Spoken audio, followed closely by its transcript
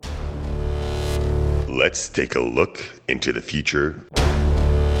Let's take a look into the future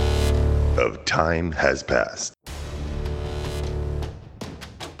of Time Has Passed.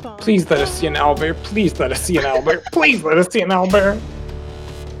 Please let us see an owlbear. Please let us see an owlbear. Please let us see an owlbear.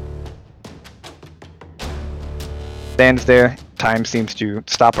 Stands there. Time seems to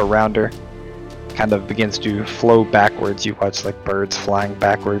stop around her. Kind of begins to flow backwards. You watch like birds flying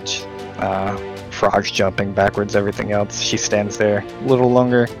backwards, frogs jumping backwards, everything else. She stands there a little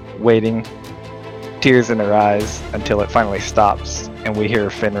longer, waiting, tears in her eyes, until it finally stops, and we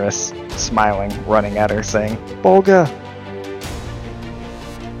hear Fenris smiling, running at her, saying, "Bolga!"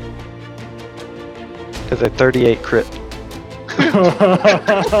 Does a 38 crit.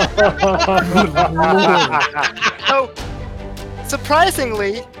 Oh,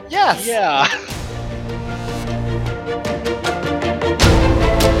 surprisingly, yes. Yeah.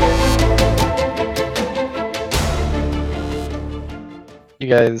 You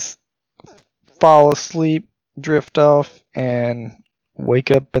guys fall asleep, drift off, and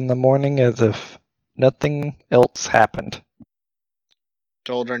wake up in the morning as if nothing else happened.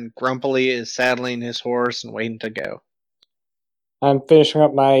 Doldrin grumpily is saddling his horse and waiting to go. I'm finishing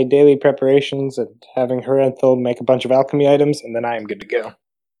up my daily preparations and having Horenthal make a bunch of alchemy items, and then I am good to go.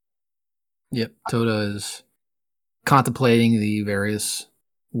 Yep, Toda is contemplating the various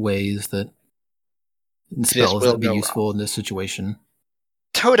ways that spells will would be go useful in this situation.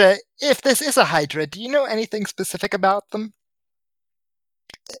 Toda, if this is a Hydra, do you know anything specific about them?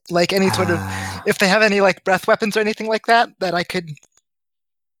 Like any sort of, if they have any like breath weapons or anything like that I could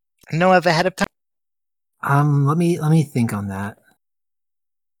know of ahead of time? Let me think on that.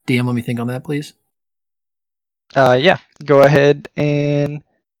 DM, let me think on that, please. Yeah, go ahead and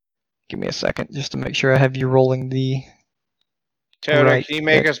give me a second just to make sure I have you rolling the... Toda, Right. can you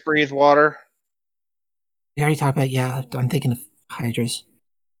make us breathe water? We already talked about, yeah, I'm thinking of Hydras.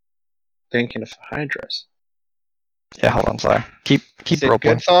 Thinking of hydras. Yeah, hold on, sorry. Keep Is it roleplaying.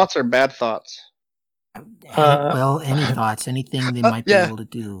 good thoughts or bad thoughts? Well, any thoughts, anything they might be yeah. able to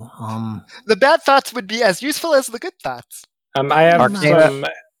do. The bad thoughts would be as useful as the good thoughts. I have Arcana.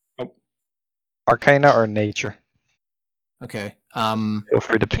 some... Arcana or nature? Okay. Feel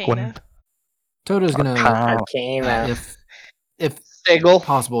free to pick one. Arcana. Toda's gonna, Arcana. if Sigil.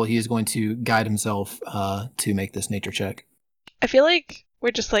 possible, he is going to guide himself to make this nature check. I feel like we're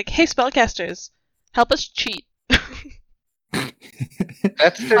just like, hey, spellcasters, help us cheat.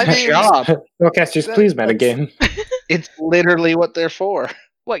 That's their I mean- job. Spellcasters, please metagame. It's literally what they're for.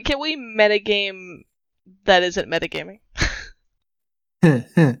 What can we metagame that isn't metagaming?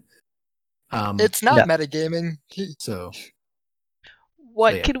 It's not Yeah. metagaming. So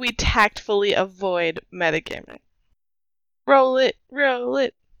What yeah. can we tactfully avoid metagaming? Roll it, roll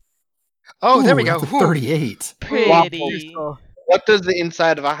it. Oh, there we Ooh, go. that's a Whew. 38. Pretty. What does the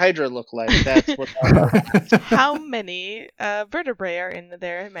inside of a hydra look like? That's what. How many vertebrae are in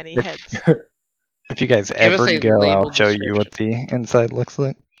their many heads? If you guys us ever a go, I'll labeled show you what the inside looks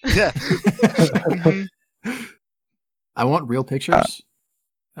like. Yeah. Mhm. I want real pictures.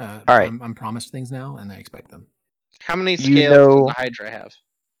 all right. I'm promised things now, and I expect them. How many You scales know- does a hydra have?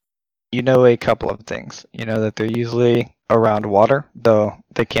 You know a couple of things. You know that they're usually around water, though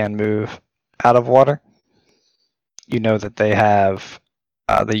they can move out of water. You know that they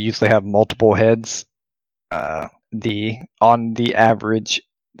usually have multiple heads. On the average,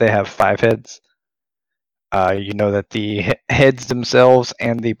 they have 5 heads. You know that the heads themselves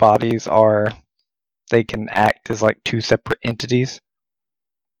and the bodies they can act as like 2 separate entities.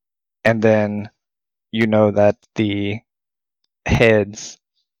 And then you know that the heads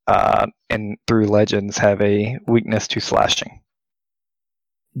and through legends have a weakness to slashing.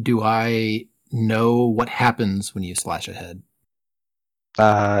 Do I know what happens when you slash a head?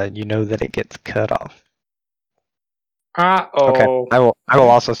 You know that it gets cut off. Uh-oh. Okay. I will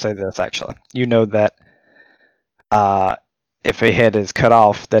also say this actually. You know that if a head is cut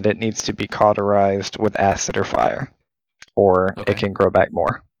off, that it needs to be cauterized with acid or fire, or Okay. it can grow back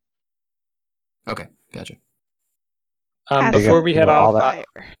more. Okay, gotcha. Before we head all off, that.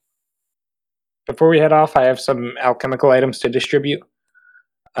 I have some alchemical items to distribute.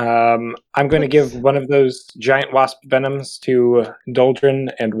 I'm going to give one of those giant wasp venoms to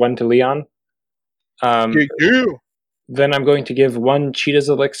Doldrin and one to Leon. Then I'm going to give one Cheetah's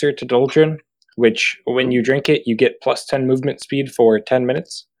elixir to Doldrin, which when you drink it, you get plus 10 movement speed for 10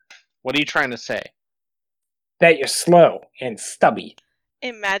 minutes. What are you trying to say? That you're slow and stubby.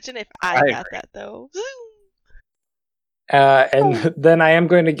 Imagine if I got that, though. And then I am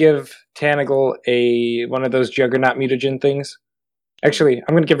going to give Tanagal one of those Juggernaut mutagen things. Actually,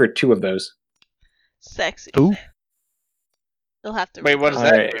 I'm going to give her 2 of those. Sexy. Ooh. You'll have to Wait, what is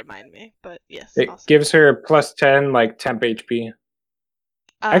recall that? to remind me, but yes. It awesome. gives her plus 10, like temp HP.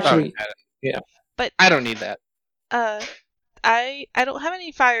 Actually, but I don't need that. I don't have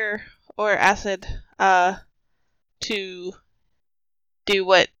any fire or acid to do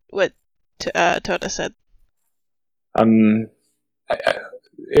what Toda said.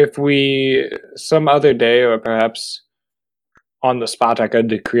 If we some other day, or perhaps on the spot, I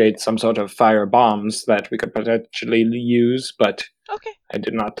could create some sort of fire bombs that we could potentially use, but Okay. I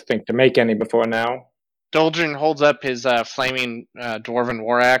did not think to make any before now. Doldrin holds up his flaming dwarven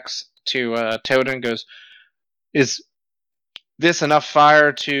war axe to Toda and goes, "Is this enough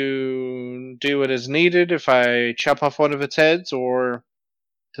fire to do what is needed if I chop off one of its heads, or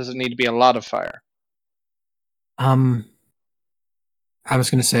does it need to be a lot of fire?" I was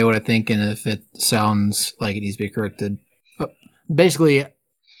going to say what I think, and if it sounds like it needs to be corrected, but basically,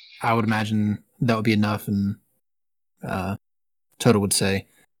 I would imagine that would be enough, and Toto would say,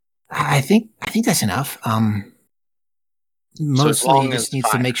 I think that's enough. Mostly just needs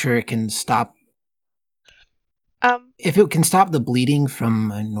to make sure it can stop. If it can stop the bleeding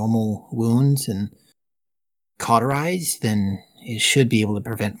from normal wounds and cauterize, then it should be able to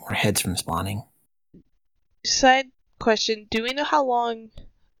prevent more heads from spawning. Side question: do we know how long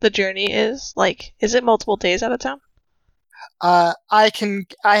the journey is? Like, is it multiple days out of town? I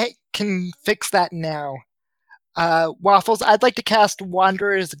can fix that now. Waffles, I'd like to cast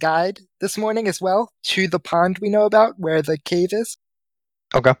Wanderer's Guide this morning as well to the pond we know about where the cave is.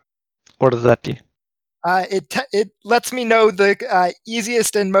 Okay. What does that do? It lets me know the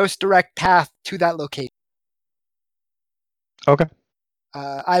easiest and most direct path to that location. Okay.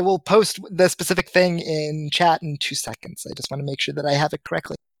 I will post the specific thing in chat in 2 seconds. I just want to make sure that I have it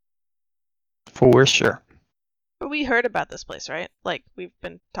correctly. For sure. But we heard about this place, right? Like, we've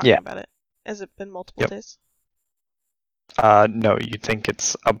been talking about it. Has it been multiple days? No, you think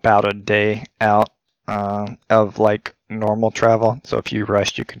it's about a day out of like normal travel. So if you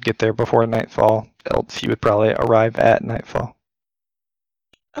rushed, you could get there before nightfall. Else, you would probably arrive at nightfall.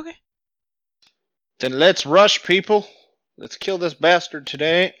 Okay. Then let's rush, people. Let's kill this bastard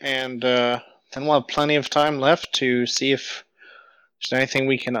today, and then we'll have plenty of time left to see if there's anything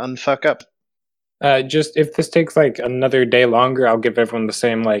we can unfuck up. Just if this takes like another day longer, I'll give everyone the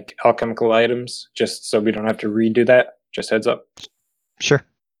same like alchemical items, just so we don't have to redo that. Just heads up. Sure.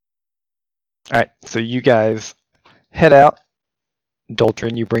 All right, so you guys head out.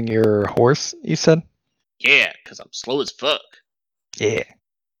 Doldrin, you bring your horse, you said? Yeah, because I'm slow as fuck. Yeah.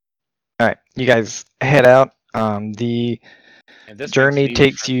 All right, you guys head out. The journey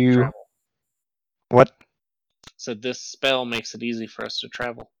takes you... What? So this spell makes it easy for us to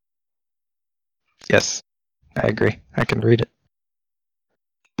travel. Yes, I agree. I can read it.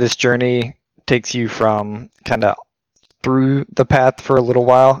 This journey takes you from kind of through the path for a little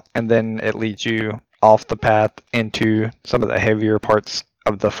while, and then it leads you off the path into some of the heavier parts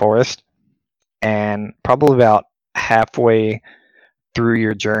of the forest. And probably about halfway through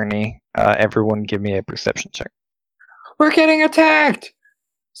your journey, everyone give me a perception check. We're getting attacked!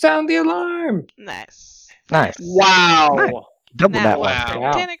 Sound the alarm! Nice. Nice. Wow! Nice. Double Nat that one one. for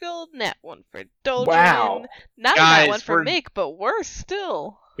Wow. Tentacle, nat one for Doldrin. Wow. Not Guys, a nat one for we're- Mick, but worse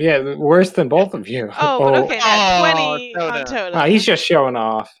still. Yeah, worse than both of you. Oh, but okay, nat 20 Toda. on Toda. He's just showing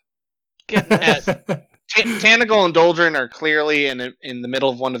off. Goodness. Tanagal and Doldrin are clearly in the middle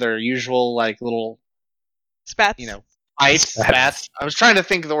of one of their usual like little, Spats. ice spats. I was trying to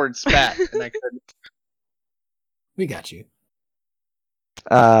think of the word spat, and I couldn't. We got you.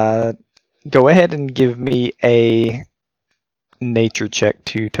 Go ahead and give me a nature check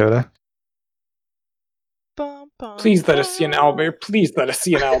too, Toda. Bum, bum, Please let us see an owlbear. Please let us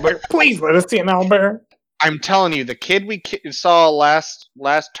see an owlbear. Please let us see an owlbear. I'm telling you, the kid we saw last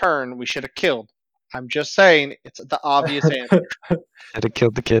turn, we should have killed. I'm just saying, it's the obvious answer. Should have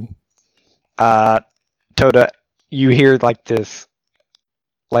killed the kid. Toda, you hear like this,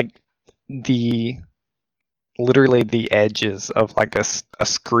 like literally the edges of like a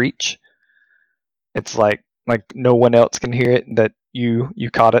screech. It's like no one else can hear it, that you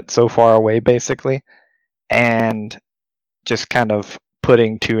caught it so far away basically, and just kind of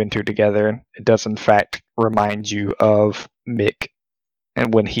putting two and two together, it does in fact remind you of Mick,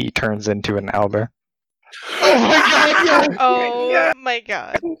 and when he turns into an owlbear. Oh my god! Yes! Oh my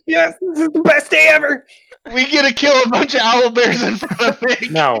god. Yes, this is the best day ever. We get to kill a bunch of owlbears in front of me.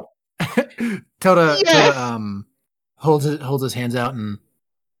 No. Tota Yes! holds his hands out and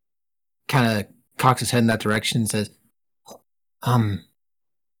kind of cocks his head in that direction and says,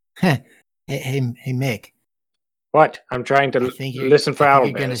 hey Mick. What? I'm trying to I think listen for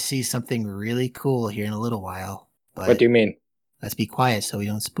you're going to owlbears. see something really cool here in a little while. But What do you mean? let's be quiet so we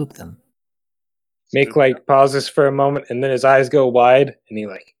don't spook them. Mick like pauses for a moment, and then his eyes go wide, and he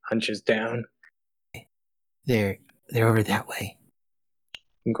like hunches down. They're over that way.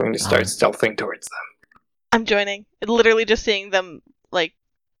 I'm going to start stealthing towards them. I'm joining. Literally just seeing them like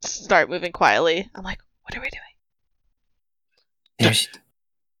start moving quietly. I'm like, what are we doing?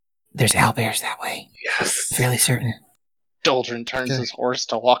 There's owlbears that way. Yes. Fairly certain. Doldrin turns his horse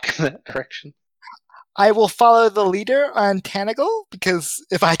to walk in that direction. I will follow the leader on Tanagal, because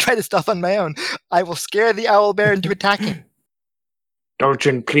if I try to stealth on my own, I will scare the owlbear into attacking.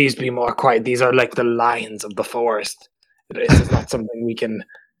 Doldrin, please be more quiet. These are like the lions of the forest. This is not something we can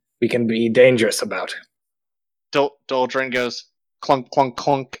be dangerous about. Doldrin goes clunk, clunk,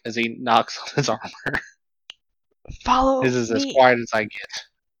 clunk as he knocks on his armor. Follow This is as me. quiet as I get.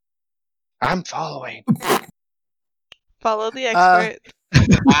 I'm following. Follow the expert.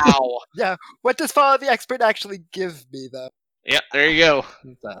 Wow. What does follow the expert actually give me, though? Yep, there you go.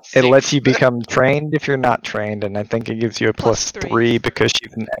 It lets you become trained if you're not trained, and I think it gives you a Plus plus three. 3 because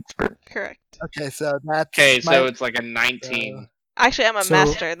she's an expert. Correct. Okay, so that's Okay, so my- it's like a 19. Actually, I'm a So-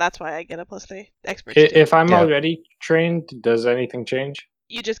 master, and that's why I get a plus 3. Expert. If I'm Yeah. already trained, does anything change?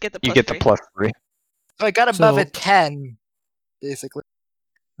 You just get the plus You get 3. the plus 3. So I got above So- a 10, basically.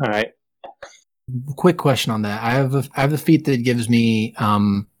 All right. Quick question on that. I have the feat that gives me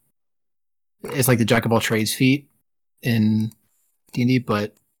it's like the jack of all trades feat in D&D,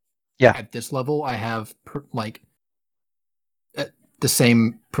 but Yeah. at this level I have the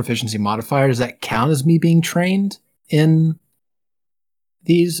same proficiency modifier. Does that count as me being trained in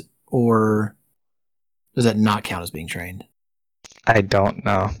these, or does that not count as being trained? I don't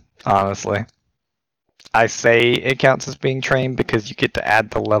know, honestly. I say it counts as being trained because you get to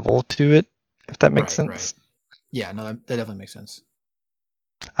add the level to it, if that makes Right, sense. Yeah, no, that definitely makes sense.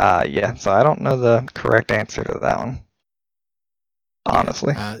 Yeah, so I don't know the correct answer to that one.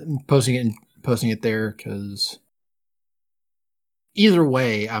 Honestly. Posting it there because either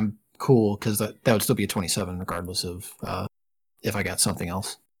way I'm cool, because that would still be a 27 regardless of if I got something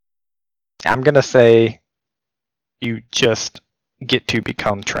else. I'm gonna say you just get to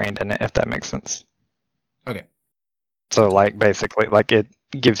become trained in it, if that makes sense. Okay. So like basically like it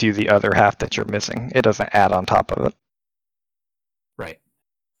gives you the other half that you're missing. It doesn't add on top of it. Right.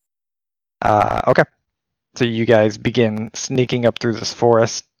 Okay. So you guys begin sneaking up through this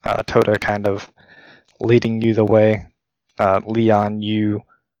forest. Tota kind of leading you the way. Leon, you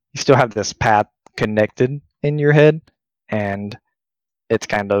still have this path connected in your head, and it's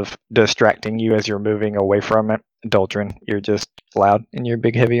kind of distracting you as you're moving away from it. Doldrin, you're just loud in your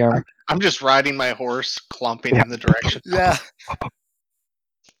big heavy armor. I'm just riding my horse, clumping in the direction. Yeah.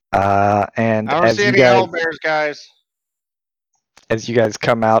 And I don't as see you any guys owlbears, guys. as you guys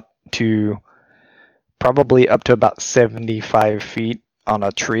come out to probably up to about 75 feet on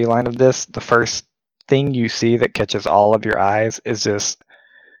a tree line of this, the first thing you see that catches all of your eyes is this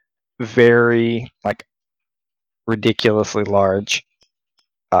very like ridiculously large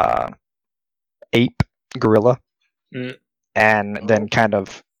ape gorilla. Mm. And then kind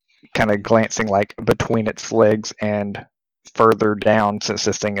of glancing like between its legs and further down, since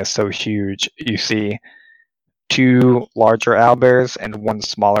this thing is so huge, you see 2 larger owlbears and 1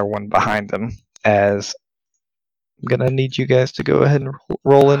 smaller one behind them. As I'm gonna need you guys to go ahead and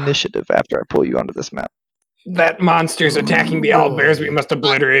roll initiative after I pull you onto this map. That monster's attacking the owlbears. We must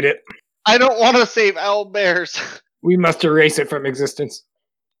obliterate it. I don't want to save owlbears. We must erase it from existence.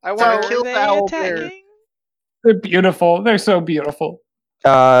 I want to Are kill the they owlbears. attacking? They're beautiful. They're so beautiful.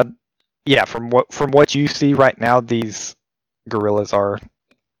 Yeah, from what you see right now, these gorillas are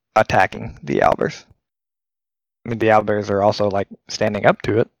attacking the owlbears. I mean, the owlbears are also like standing up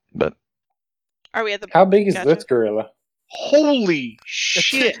to it, but Are we at the? How big is Gotcha. this gorilla? Holy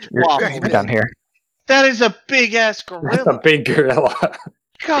shit! you're, Waffle. you're down here. That is a big ass That's a gorilla. big gorilla.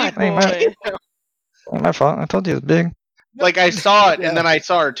 God, Hey, boy. Not my fault. I told you it's big. like I saw it, Yeah. and then I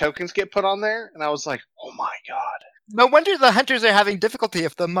saw our tokens get put on there, and I was like, "Oh my god!" No wonder the hunters are having difficulty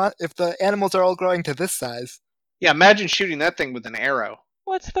if the animals are all growing to this size. Yeah, imagine shooting that thing with an arrow.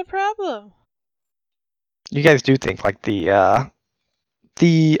 What's the problem? You guys do think like the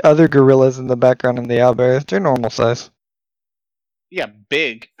other gorillas in the background and the owlbears, they're normal size. Yeah,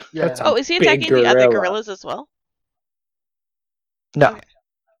 big. Yeah. That's a Oh, is he big attacking the other gorilla. gorillas as well? No. Okay.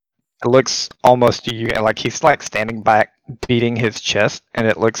 It looks almost to you like he's like standing back, beating his chest, and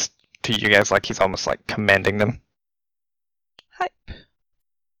it looks to you guys like he's almost like commanding them. Hype.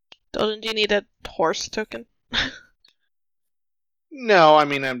 Dolan, do you need a horse token? No, I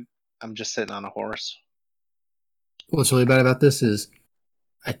mean I'm just sitting on a horse. What's really bad about this is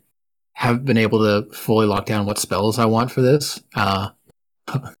I haven't been able to fully lock down what spells I want for this.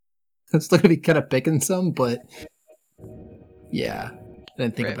 It's still gonna be kind of picking some, but yeah, I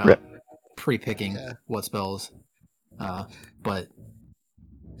didn't think Right. about pre-picking Yeah. what spells. But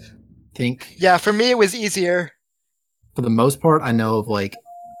think Yeah, for me it was easier. for the most part, I know of like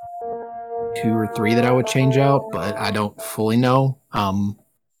 2 or 3 that I would change out, but I don't fully know.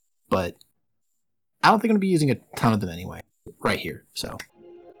 But I don't think I'm gonna be using a ton of them anyway, right here. So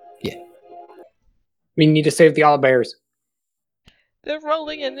We need to save the owlbears. They're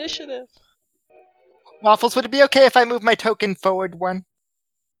rolling initiative. Waffles, would it be okay if I move my token forward one?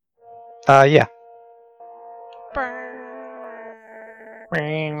 Yeah.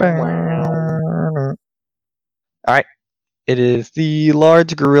 Alright. It is the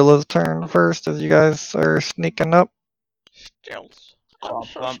large gorilla's turn first as you guys are sneaking up. Stilts. I'm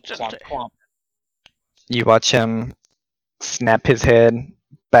so stilty. You watch him snap his head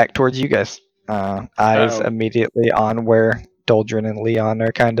back towards you guys. Eyes Uh-oh. immediately on where Doldrin and Leon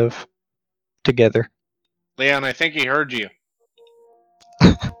are kind of together. Leon, I think he heard you.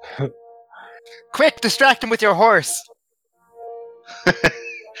 Quick, distract him with your horse.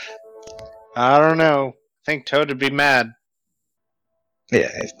 I don't know. I think Toad would be mad. Yeah,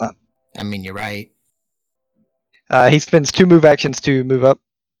 he's not. I mean, you're right. He spends 2 move actions to move up,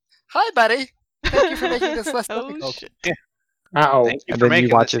 Hi, buddy. Thank you for making this less Oh, difficult. shit. Uh-oh. Thank you And for then you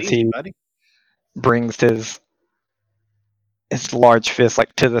making watch this as easy, he- buddy. brings his large fist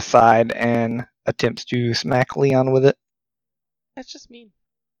like to the side and attempts to smack Leon with it. That's just mean.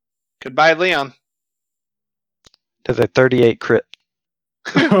 Goodbye, Leon. Does a 38 crit.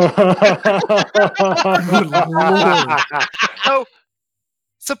 Oh,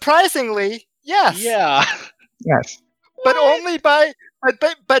 surprisingly, yes. Yeah. Yes, But only by,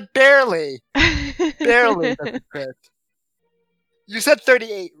 but barely. Barely does it crit. You said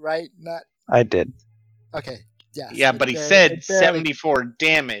 38, right? Not, I did. okay. Yes. Yeah, it but he barely- said it barely- 74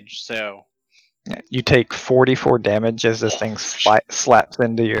 damage, so. Yeah, you take 44 damage as this thing slaps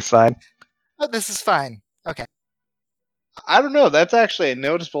into your side. Oh, this is fine. Okay. I don't know. That's actually a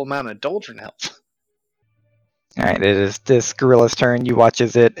noticeable amount of Doldrin health. Alright, it is this gorilla's turn. You watch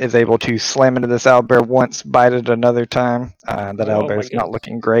as it is able to slam into this owlbear once, bite it another time. That Oh my owlbear's not God.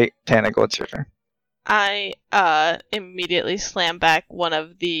 looking great. Tanago, it's your turn. I immediately slam back one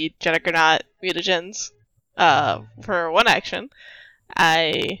of the Jedigernaut mutagens for one action.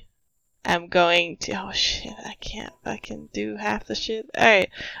 I am going to oh shit, I can't fucking do half the shit. Alright.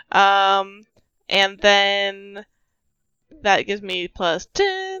 And then that gives me plus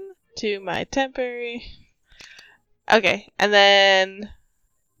 10 to my temporary. Okay, and then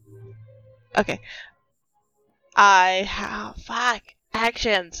okay. I have fuck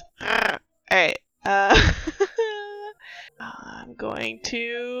actions. Alright. I'm going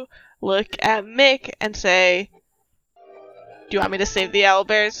to look at Mick and say, "Do you want me to save the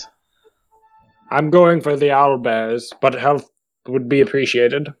owlbears?" I'm going for the owlbears, but health would be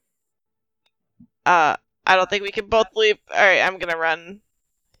appreciated. I don't think we can both leave. Alright, I'm gonna run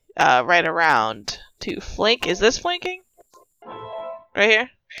right around to flank. Is this flanking? Right here?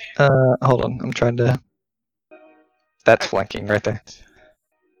 Hold on. I'm trying to. That's flanking right there.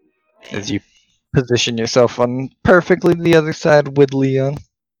 As you position yourself on perfectly the other side with Leon.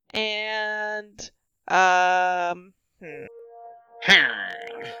 And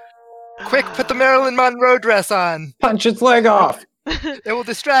Quick, put the Marilyn Monroe dress on. Punch its leg off! It will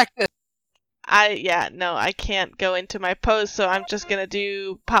distract it. I can't go into my pose, so I'm just gonna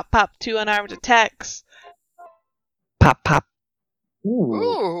do pop 2 unarmed attacks. Pop, pop. Ooh.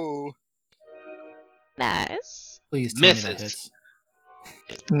 Ooh. Nice. Please tell me that Misses. hits.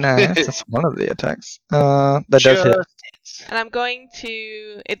 Nice. That's one of the attacks. That does hit. Just- And I'm going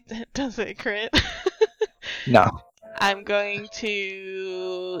to it doesn't crit. No. I'm going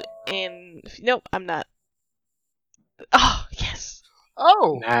to nope, I'm not. Oh, yes.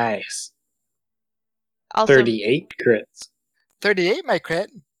 Oh, Nice. Also 38 crits. 38 my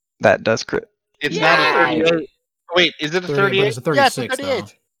crit. That does crit. It's not a Yay! 38. Wait, is it a 30, but 38? it's a Yeah, it's 36 a 38.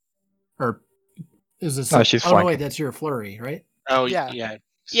 though. Or is this? No, she's oh no, flanking. wait, that's your flurry, right? Oh, Yeah. yeah.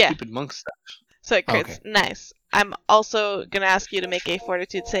 Yeah. Stupid monk stuff. so it crits. Okay. Nice. I'm also gonna ask you to make a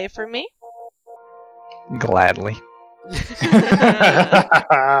fortitude save for me. Gladly.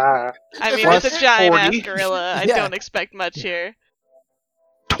 I mean, Plus it's a giant ass 40. gorilla. I Yeah. don't expect much here.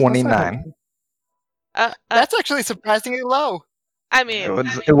 29. That's actually surprisingly low. I It, mean,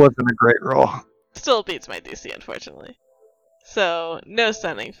 it wasn't a great roll. still beats my DC, unfortunately. So, no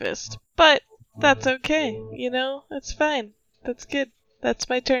stunning fist. But, that's okay. You know, it's fine. That's good. That's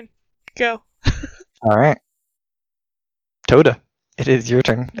my turn. Go. Alright. Toda. It is your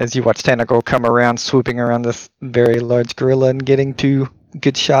turn as you watch Tentacle come around, swooping around this very large gorilla and getting 2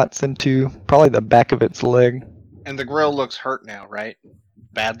 good shots into probably the back of its leg. And the grill looks hurt now, right?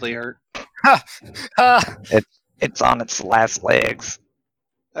 Badly hurt. Ah, It's on its last legs.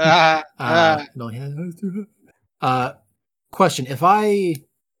 Question: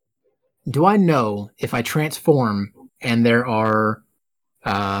 do I know if I transform and there are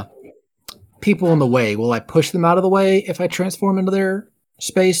people in the way, will I push them out of the way if I transform into their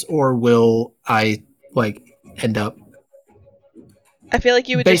space, or will I end up? I feel like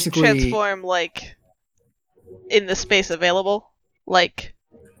you would Basically- just transform in the space available.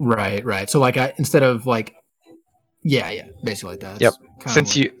 Right. So instead of yeah, basically like that. Yep. It's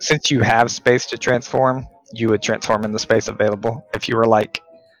kinda Since you have space to transform, you would transform in the space available. If you were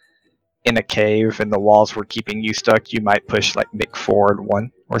in a cave and the walls were keeping you stuck, you might push Mick forward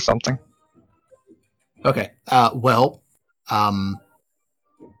 1 or something. Okay.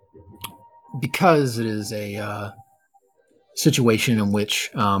 Because it is a situation in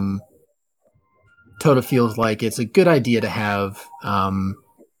which Tota feels like it's a good idea to have.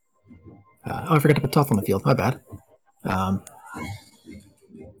 I forgot to put Toth on the field. My bad.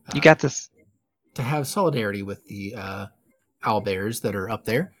 You got this. To have solidarity with the owlbears that are up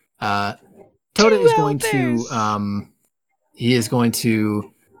there. Tota is going to. owlbears! He is going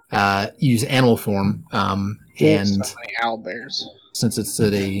to use animal form, and So many owlbears. since it's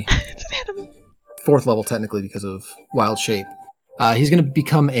at a It's an animal. 4th level technically because of wild shape, he's going to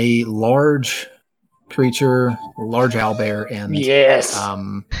become a large creature, a large owlbear, and Yes.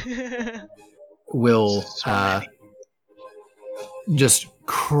 will just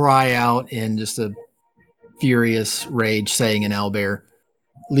cry out in just a furious rage, saying in owlbear,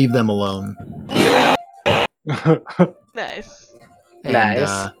 "Leave them alone." Nice. And,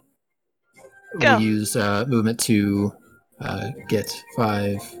 Nice. Go. we'll use movement to get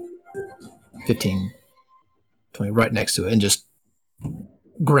 5, 15, 20 right next to it, and just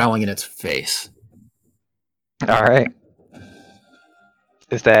growling in its face. All right.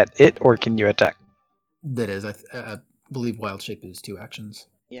 Is that it, or can you attack? That is, I believe wild shape is 2 actions.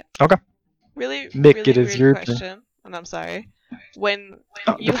 Really, Mick, really it is weird your turn. question, and I'm sorry. When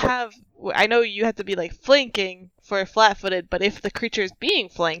Oh, you go for it. have, I know you have to be flanking for flat-footed, but if the creature is being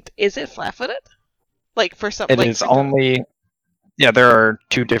flanked, is it flat-footed? For some, It is only. Yeah, there are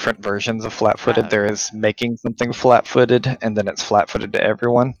 2 different versions of flat-footed. There is making something flat-footed, and then it's flat-footed to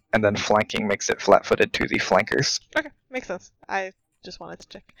everyone, and then flanking makes it flat-footed to the flankers. Okay, makes sense. I just wanted to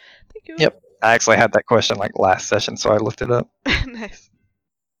check. Thank you. Yep. I actually had that question last session, so I looked it up. Nice.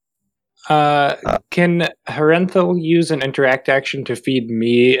 Can Harenthal use an interact action to feed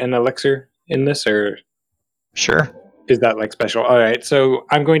me an elixir in this, or Sure. is that special? All right, so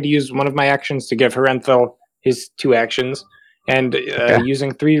I'm going to use one of my actions to give Harenthal his 2 actions, and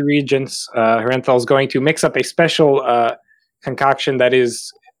using 3 regents, Harenthal is going to mix up a special concoction that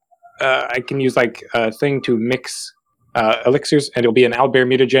is I can use a thing to mix elixirs, and it'll be an owlbear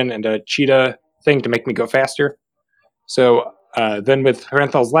mutagen and a cheetah thing to make me go faster. So then with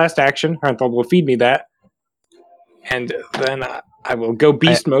Harenthal's last action, Harenthal will feed me that, and then I will go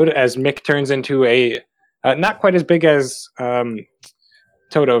beast mode as Mick turns into a not quite as big as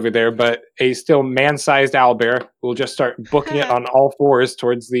Toad over there, but a still man-sized owlbear. We'll just start booking it on all 4s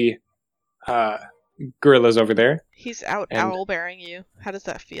towards the gorillas over there. He's out And- owl bearing you. How does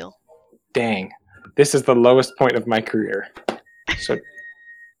that feel? Dang, this is the lowest point of my career. So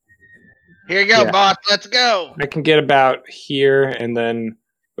Here you go, Yeah. boss. Let's go. I can get about here, and then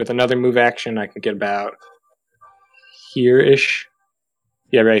with another move action, I can get about here-ish.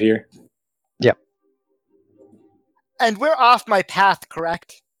 Yeah, right here. and we're off my path,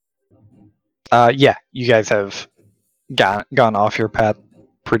 correct? Yeah, you guys have gone off your path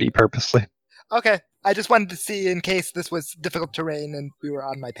pretty purposely. Okay. I just wanted to see in case this was difficult terrain and we were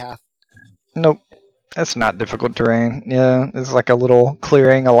on my path. Nope. That's not difficult terrain. Yeah, it's a little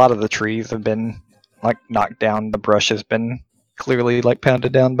clearing. A lot of the trees have been knocked down. The brush has been clearly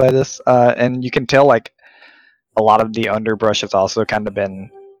pounded down by this. And you can tell a lot of the underbrush has also kind of been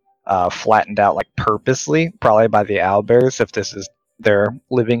flattened out purposely, probably by the owlbears if this is their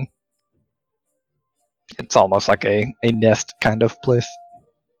living. It's almost like a nest kind of place.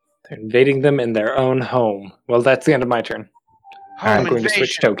 They're invading them in their own home. Well, that's the end of my turn. I'm Home going to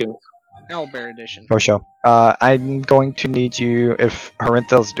switch invasion. tokens. Owlbear edition. For sure. I'm going to need you, if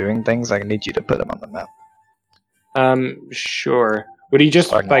Harenthal's doing things, I need you to put him on the map. Sure. Would he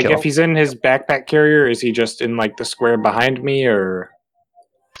just I can kill if him. he's in his backpack carrier? Is he just in the square behind me, or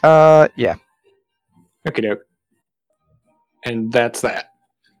Yeah. okay, doke? And that's that.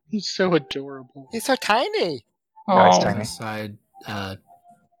 He's so adorable. He's so tiny. Nice Oh. tiny. Side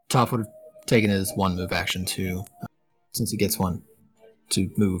Toph would have taken his one move action to, since he gets one, to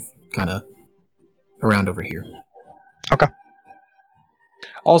move kind of around over here.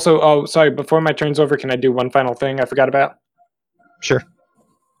 Also, oh, sorry, before my turn's over, can I do one final thing I forgot about? Sure.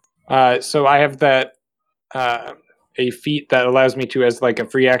 So I have that a feat that allows me to, as like a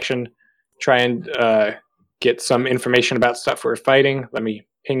free action, try and get some information about stuff we're fighting. Let me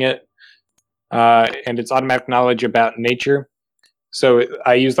ping it. And it's automatic knowledge about nature. So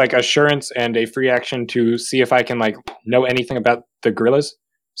I use like assurance and a free action to see if I can like know anything about the gorillas.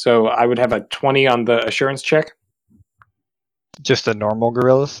 So I would have a 20 on the assurance check. Just the normal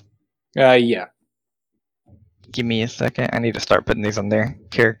gorillas. Yeah. Give me a second. I need to start putting these on their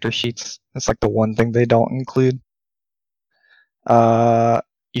character sheets. That's like the one thing they don't include.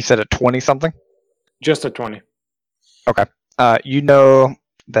 You said a 20 something? Just a 20. You know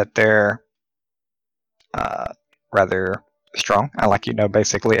that they're rather strong. You know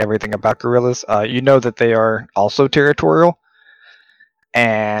basically everything about gorillas. You know that they are also territorial,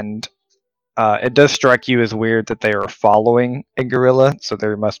 and it does strike you as weird that they are following a gorilla. So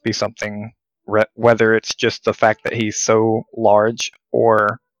there must be something, whether it's just the fact that he's so large,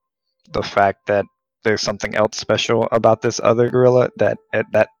 or the fact that there's something else special about this other gorilla that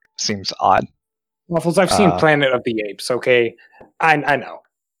seems odd. Waffles, I've seen Planet of the Apes, okay? I know.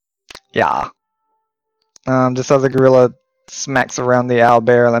 Yeah. This other gorilla smacks around the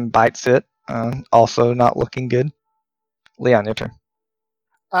owlbear and bites it. Also not looking good. Leon, your turn.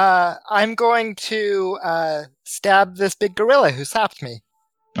 I'm going to stab this big gorilla who slapped me.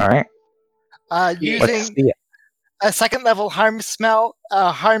 All right. Let's Using see it. a second level harm spell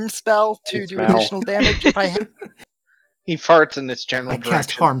to do Smell. additional damage if I hit. He farts in this general I cast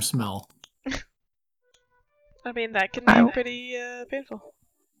direction. harm smell. I mean, that can Ow. be pretty painful.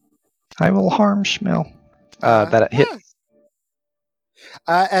 I will harm smell. That it hits.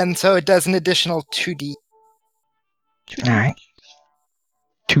 And so it does an additional 2d. All right.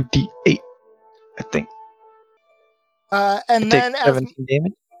 2d8, I think. And Take then 17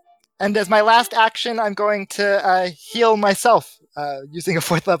 damage. as my last action, I'm going to heal myself using a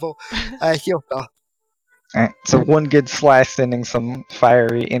 4th level heal spell. All right. So one good slash, sending some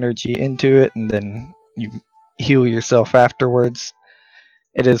fiery energy into it, and then you heal yourself afterwards.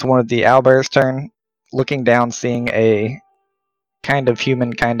 It is one of the owlbear's turn. Looking down, seeing a kind of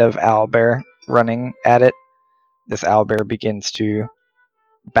human, kind of owlbear running at it. This owlbear begins to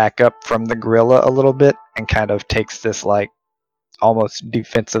back up from the gorilla a little bit and kind of takes this like almost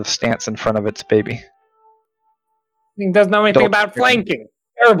defensive stance in front of its baby. He doesn't know anything Don't- about flanking.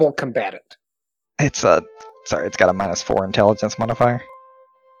 Terrible combatant. It's got a -4 intelligence modifier.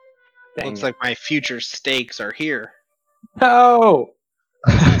 Dang Looks it. like my future stakes are here. No!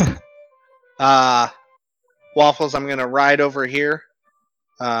 Waffles, I'm gonna ride over here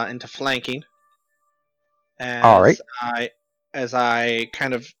into flanking. All right. As I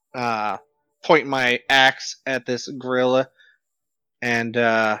kind of point my axe at this gorilla and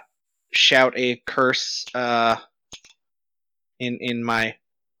shout a curse in my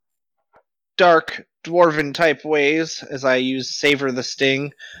dark dwarven type ways as I use Savor the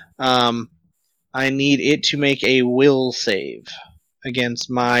Sting. I need it to make a will save against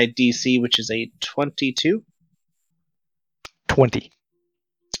my DC, which is a 22. 20.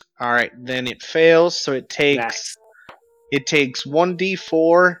 All right, then it fails, so it takes Nice.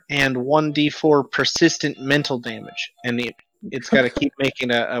 1d4 and 1d4 persistent mental damage, and it's got to keep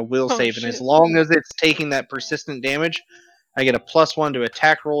making a will Oh, save, and as shit. long as it's taking that persistent damage, I get a +1 to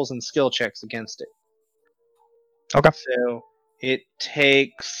attack rolls and skill checks against it. Okay. So it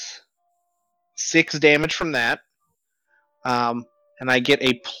takes 6 damage from that, and I get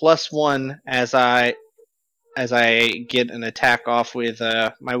a +1 as I get an attack off with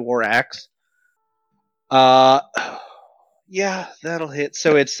my war axe. Yeah, that'll hit.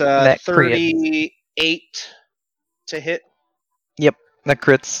 So it's That crit. 38 to hit. That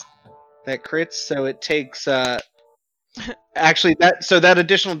crits. That crits. So it takes actually that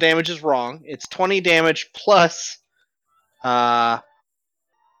additional damage is wrong. It's 20 damage plus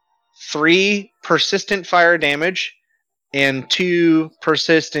 3 persistent fire damage and 2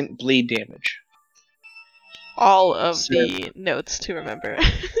 persistent bleed damage. All of So- the notes to remember.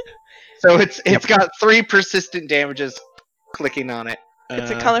 So it's got 3 persistent damages clicking on it. It's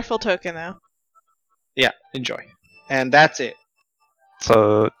a colorful token now. Yeah, enjoy. And that's it.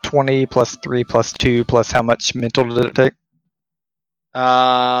 So 20 plus 3 plus 2 plus how much mental did it take?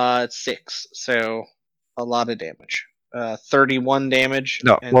 6. So a lot of damage. 31 damage.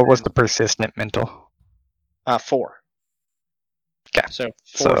 No, and what was then, the persistent mental? 4. Okay. So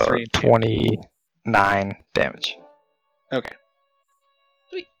 4, So 3, and 2. 29 damage. Okay.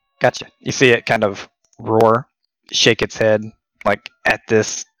 Gotcha. You see it kind of roar, shake its head, like at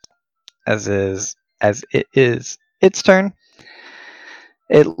this, as it is its turn.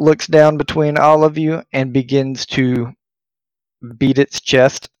 It looks down between all of you and begins to beat its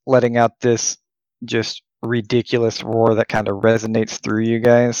chest, letting out this just ridiculous roar that kind of resonates through you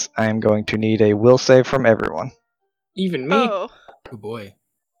guys. I am going to need a will save from everyone. Even me. Oh. Oh boy.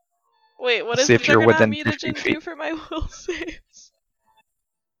 Wait, what does See the if you're Juggernaut within 50 mutagen feet. do for my will saves?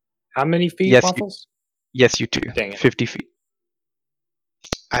 How many feet, Yes, Waffles? Yes, you do. Dang it. 50 feet.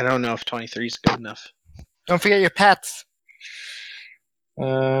 I don't know if 23 is good enough. Don't forget your pets.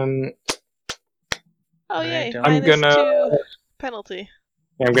 Um, Oh I yay, don't- I'm minus gonna- 2 penalty.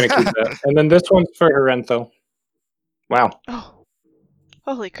 yeah, I'm gonna keep that. And then this one's for Herentho. Wow. Oh.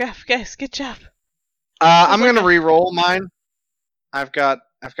 Holy crap, guys, good job. I'm like gonna a- re-roll mine. I've got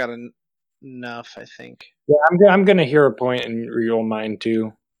enough, I think. Yeah, I'm gonna hero point and reroll mine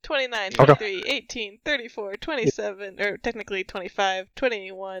too. 29, Okay. 23, 18, 34, 27, or technically 25,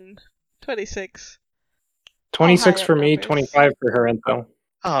 21, 26. 26 high for up me, numbers. 25 for Herentho.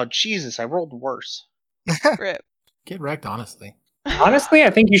 Oh Jesus, I rolled worse. Rip. Get wrecked, honestly. Honestly, I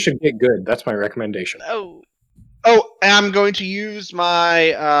think you should get good. That's my recommendation. Oh. Oh, and I'm going to use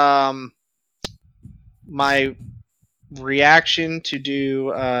my my reaction to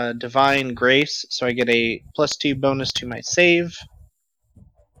do Divine Grace, so I get a +2 bonus to my save.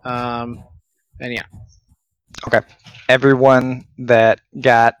 And yeah. Everyone that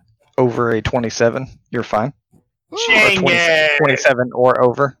got over a 27, you're fine. Or Dang 20 it! 27 or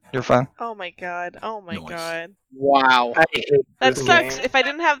over, you're fine. Oh my god. Oh my Nice. god. Wow. I hate That this sucks. game. If I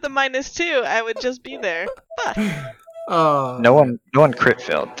didn't have the -2, I would just be there. Fuck. No one crit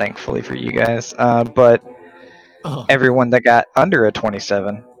failed, thankfully for you guys. But Oh, everyone that got under a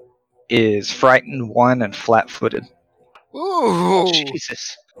 27 is frightened 1 and flat-footed. Ooh.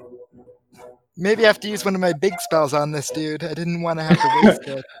 Jesus. Maybe I have to use one of my big spells on this dude. I didn't want to have to waste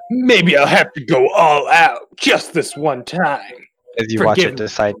it. Maybe I'll have to go all out just this one time. As you watch Forgive it me.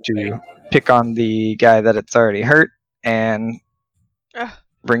 decide to pick on the guy that it's already hurt and Ugh,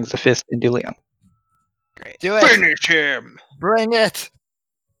 brings the fist into Leon. great. Do it. Finish him. Bring it.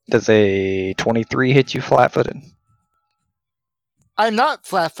 Does a 23 hit you flat-footed? I'm not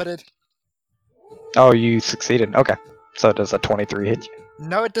flat-footed. Oh, you succeeded. Okay. So does a 23 hit you?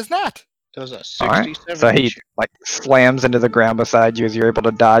 No, it does not. Does a All right. 67. So he like slams into the ground beside you as you're able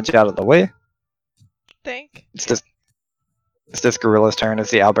to dodge out of the way. Think. It's this gorilla's turn as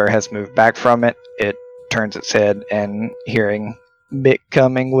the owlbear has moved back from it. It turns its head and hearing Mick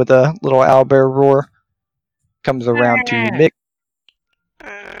coming with a little owlbear roar, comes around to Mick.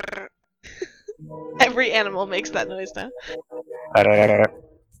 Every animal makes that noise now.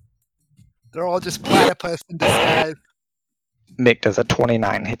 They're all just platypus in disguise. Mick does a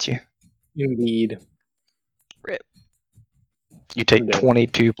 29 hit you. Indeed. You take Okay.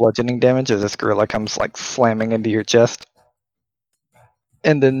 22 bludgeoning damage as this gorilla comes like slamming into your chest.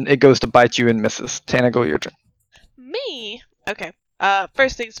 And then it goes to bite you and misses. Tanagle, your turn. Me? Okay.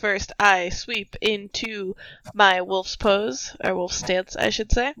 First things first, I sweep into my wolf's pose, or wolf stance, I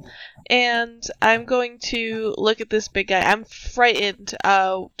should say. And I'm going to look at this big guy. I'm frightened.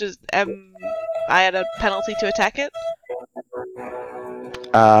 Am I at a penalty to attack it?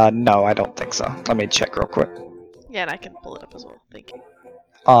 No, I don't think so. Let me check real quick. Yeah, and I can pull it up as well. Thank you.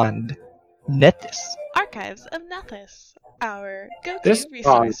 On Netis. Archives of Nethys, our go-to This-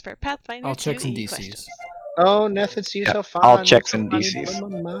 resource for Pathfinder I'll check some 2E DCs. questions. Oh, Nethys, you Yeah, so fun. I'll check so some funny, DCs.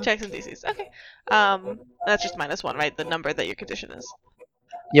 mama. Checks and DCs. Okay. That's just -1, right? The number that your condition is.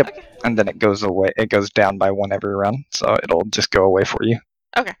 Yep. Okay. And then it goes away. It goes down by 1 every round, so it'll just go away for you.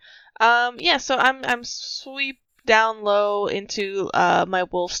 Yeah, so I'm sweep down low into my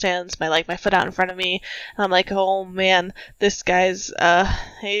wolf stance, my foot out in front of me. And I'm like, oh man, this guy's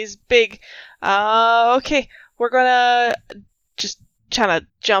he's big. Okay, we're gonna just try to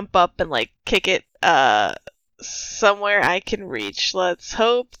jump up and like kick it somewhere I can reach. Let's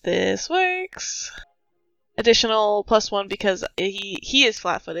hope this works. Additional +1 because he is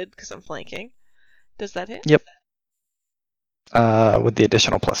flat-footed because I'm flanking. Does that hit? Yep. With the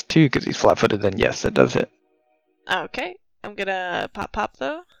additional +2 because he's flat-footed, then yes, it does hit. Okay, I'm gonna pop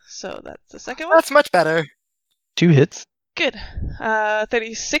though. So that's the second one. That's much better. 2 hits. Good.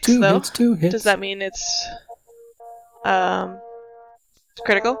 36 Two though. hits, 2 hits. Does that mean it's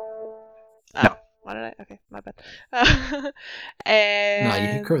critical? Oh, No. why did I? Okay, my bad. And No, you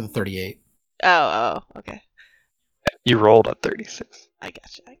hit crit with a 38. Oh, okay. You rolled a 36. I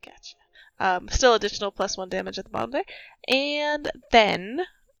gotcha. Still additional +1 damage at the bottom there, and then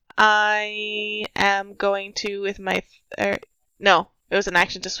I am going to with my no, It was an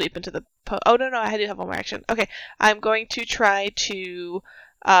action to sweep into the. Oh no, I do have one more action. Okay, I'm going to try to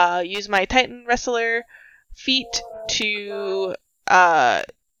use my Titan Wrestler feat to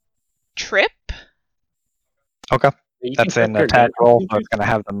trip. Okay. You That's can an trip your attack roll, so creatures. it's going to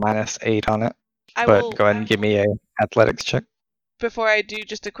have the -8 on it. I But will. go ahead and give me a athletics check. Before I do,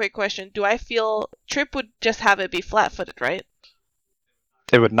 just a quick question: do I feel trip would just have it be flat-footed, right?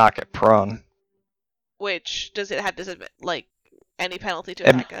 It would knock it prone. Which does it have like any penalty to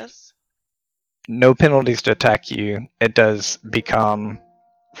Um, attack us? No penalties to attack you. It does become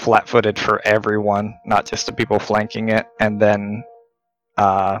flat-footed for everyone, not just the people flanking it. And then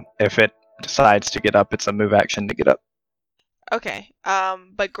if it decides to get up, it's a move action to get up. Okay.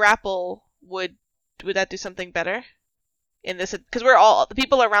 But grapple would that do something better? In this, because we're all the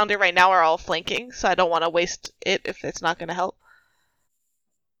people around it right now are all flanking, so I don't want to waste it if it's not going to help.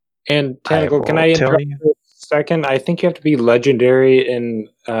 And Tentacle, can will I tell interrupt you. for a second? I think you have to be legendary in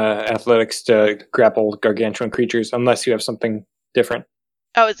athletics to grapple gargantuan creatures, unless you have something different.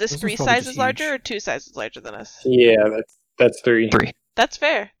 Oh, is this This one's 3 probably sizes just larger huge. or 2 sizes larger than us? Yeah, that's 3. 3. That's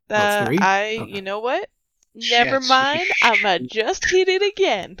fair. Oh, it's 3? Okay. You know what? Never Shit. mind. I'ma just hit it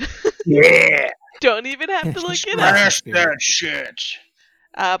again. Yeah. Don't even have to look it up. Smash. that shit.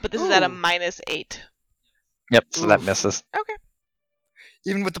 But this is at a Ooh. -8. Yep, so that Oof. misses. Okay.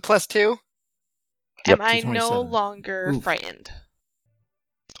 Even with the +2? Yep, Am I no 27. longer Oof. frightened?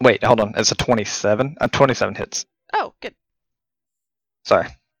 Wait, hold on. It's a 27? 27 hits. Oh, good. Sorry.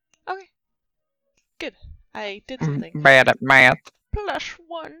 Okay. Good. I did something. Bad at math.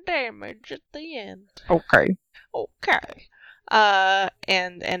 +1 damage at the end. Okay. Okay.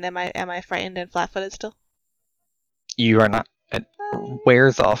 And am I frightened and flat-footed still? You are not. It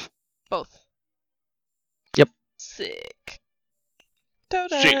wears off. Both. Yep. Sick.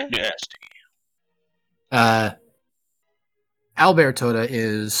 Toda. Sickness. Albert Toda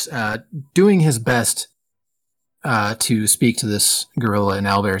is doing his best to speak to this gorilla, and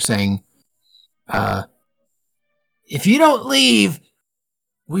Albert saying, "If you don't leave,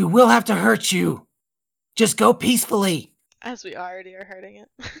 we will have to hurt you. Just go peacefully." As we already are hurting it.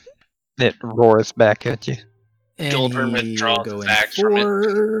 It roars back at you. And Doldrin he withdraws will go his in axe from it.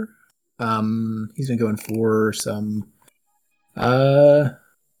 for, he's gonna go in for some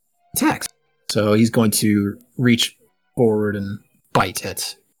attacks. So he's going to reach forward and bite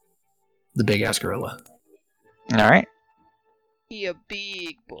at the big ass gorilla. All right. He a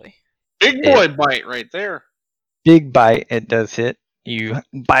big boy. Big boy bite right there. Big bite. It does hit. You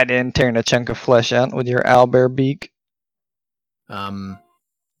bite in, tearing a chunk of flesh out with your owlbear beak.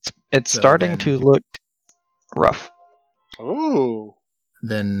 It's So starting then- to look rough. Ooh.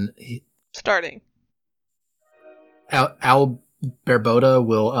 Then Starting. Al Barboda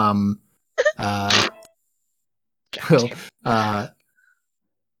will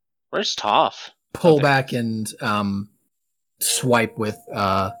Where's Toph? pull Okay. back and swipe with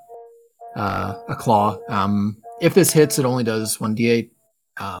a claw. If this hits, it only does 1d8.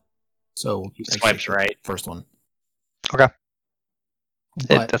 So He actually swipes the right. First one. Okay. It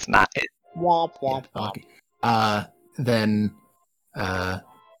But does not hit. Womp yeah, womp womp. okay. Then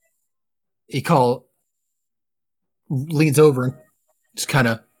he leans over and just kind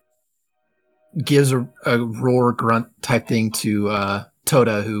of gives a roar grunt type thing to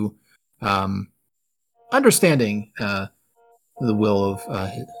Toda, who understanding the will of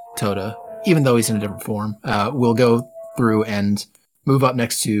Toda, even though he's in a different form, will go through and move up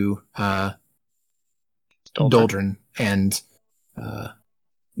next to Doldrin and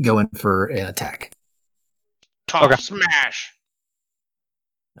go in for an attack. Toph Okay. smash.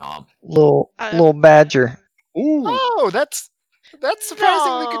 Little Uh, little badger. Ooh. Oh, that's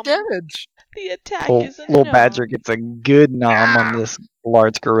surprisingly Nom. good damage. The attack Little, is a little no. badger gets a good nom on this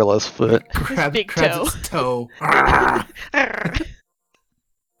large gorilla's foot. Grabs big toe. its toe.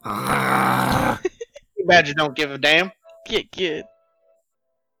 Badger don't give a damn. Get good.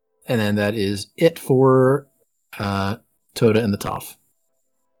 And then that is it for Toda and the Toph.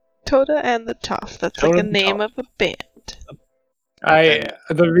 Toda and the Toff. That's Toda like a and the name Toff. of a band.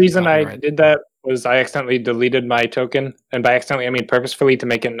 The reason I Copyright. did that was I accidentally deleted my token, and by accidentally I mean purposefully to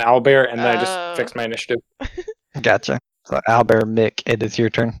make it an owlbear, and then I Oh. just fixed my initiative. Gotcha. So Albert, Mick, it is your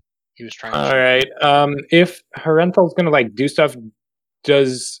turn. He was trying All to. right. If Harenthal's gonna like do stuff,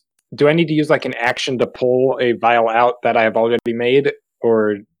 do I need to use like an action to pull a vial out that I have already made,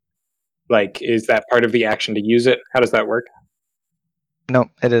 or like is that part of the action to use it? How does that work? No,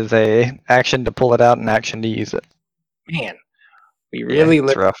 it is a action to pull it out and action to use it. Man, we really it's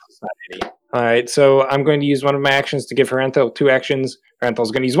live rough. in society. All right, so I'm going to use one of my actions to give Harenthal 2 actions.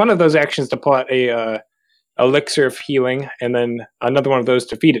 Harenthal's going to use one of those actions to pull out a elixir of healing, and then another one of those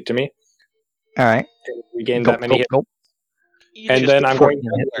to feed it to me. All right. And regain Gulp, that many gulp, hits. gulp. You And just- then I'm going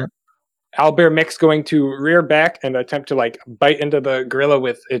Yeah. to Owlbear Mick's going to rear back and attempt to like bite into the gorilla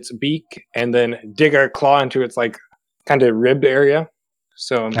with its beak, and then dig a claw into its like kind of rib area.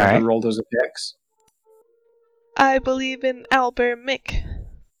 So I'm going Alright. to roll those attacks. I believe in Owlbear Mick.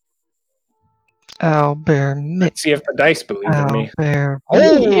 Owlbear Mick. Let's see if the dice believe in me. Owlbear.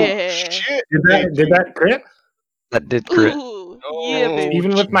 Oh Yeah. shit! Did that crit? That did crit. Ooh, Oh. yeah, baby.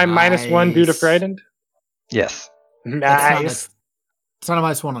 Even with my -1 due to Nice. frightened? Yes. Nice. It's not a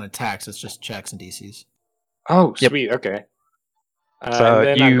 -1 on attacks. It's just checks and DCs. Oh, Yep. sweet. Okay. So and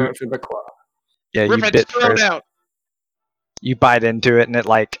then I'm you- going for the claw. Yeah, you Rip its bit throat first. out. You bite into it, and it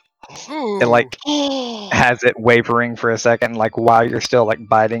like has it wavering for a second. Like while you're still like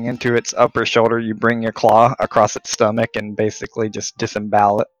biting into its upper shoulder, you bring your claw across its stomach and basically just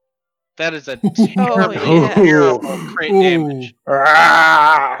disembowel it. That is a Oh, terribly yeah. terrible crit damage.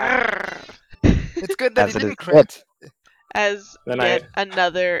 Ah! It's good that As he it didn't is crit. As Then yet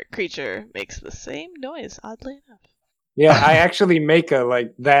another creature makes the same noise, oddly enough. Yeah, I actually make a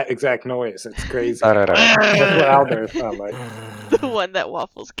like that exact noise. It's crazy. That's what Owlbear sound like. The one that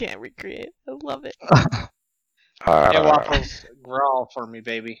Waffles can't recreate. I love it. Hey, Waffles, growl for me,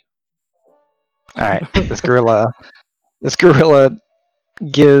 baby. All right, this gorilla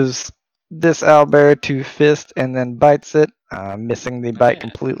gives this owlbear 2 fists and then bites it, missing the bite Yeah.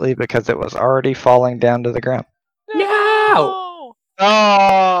 completely because it was already falling down to the ground. No!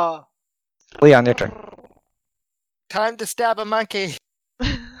 Oh, Leon, your turn. Time to stab a monkey.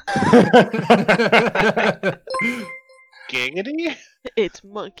 giggity! It's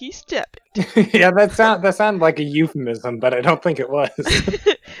monkey stepping. Yeah, that sound like a euphemism, but I don't think it was.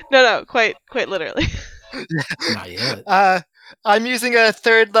 No, quite literally. Not yet. I'm using a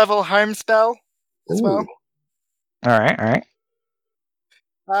 3rd level harm spell as well. All right.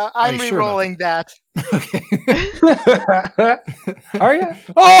 I'm you sure about re-rolling that. Okay. Are you?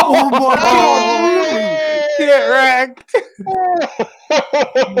 Oh my Oh! Get wrecked!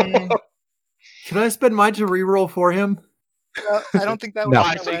 Mm, Can I spend mine to reroll for him? I don't think that No. was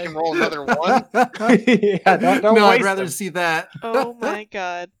I that so you way. can roll another one. Yeah, don't no, I'd waste rather them. see that. Oh my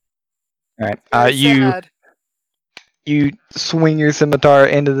god. All right. Very sad. You swing your scimitar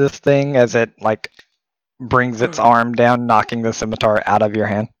into this thing as it like brings its arm down, knocking the scimitar out of your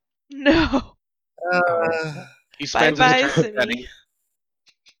hand. No. He spends Bye-bye, his turn Simi. betting.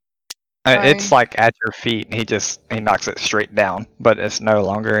 It's Fine. like at your feet, and he knocks it straight down, but it's no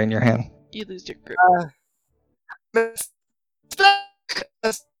longer in your hand. You lose your grip.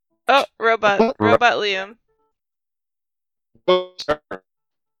 Oh, robot Liam.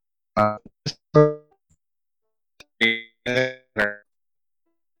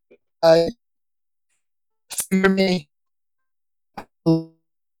 Uh, For me.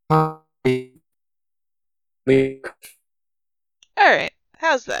 Alright,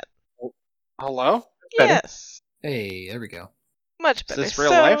 how's that? Hello? Better. Yes. Hey, there we go. Much Is better. this real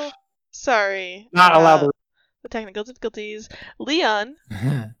So, life? Sorry. Not allowed to. The technical difficulties. Leon,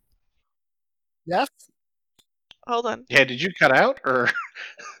 Yes? hold on. Yeah, did you cut out or?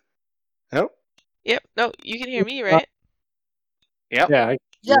 Nope. Yep, no, you can hear me, right? Yep. Yeah,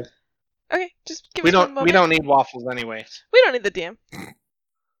 Okay, just give We us one don't. moment. We don't need waffles anyways. We don't need the DM.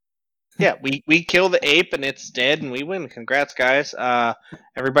 Yeah, we kill the ape and it's dead and we win. Congrats, guys.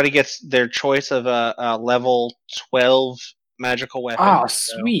 Everybody gets their choice of a level 12 magical weapon. Oh,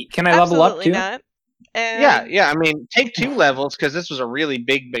 so- sweet. Can I level up Absolutely too? not. And Yeah. I mean, take 2 levels because this was a really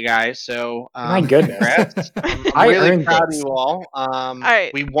big guy. So, My goodness. congrats. I'm I really earned proud this. of you all.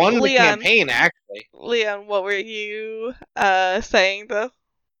 right, We won the Leon. campaign actually. Leon, what were you saying though?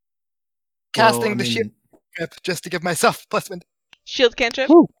 Casting the shield grip just to give myself +1. Shield cantrip?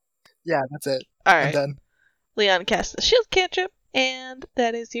 Woo. Yeah, that's it. I'm Alright. done. Leon casts the shield cantrip, and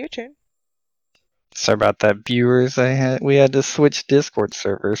that is your turn. Sorry about that, viewers. We had to switch Discord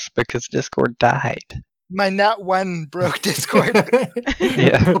servers because Discord died. My nat 1 broke Discord.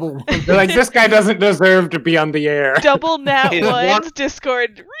 Yeah. They're like, this guy doesn't deserve to be on the air. Double nat Is ones, one-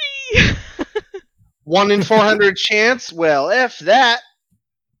 Discord. Ree! 1 in 400 chance. Well, F that.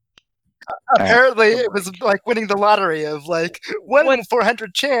 Apparently, it was like winning the lottery of like 1 in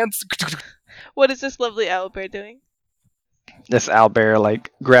 400 chance. What is this lovely owlbear doing? This owlbear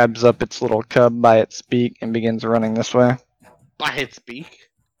like grabs up its little cub by its beak and begins running this way. By its beak.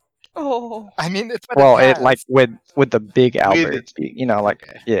 Oh. I mean, it's what Well, it it like with the big owlbear its beak, you know, like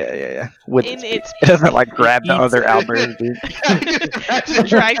Okay. yeah. With In its beak. its It doesn't like grab the eats other it. owlbear's beak. Just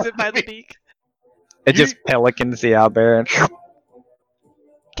drags it by the beak. It just pelicans the owlbear and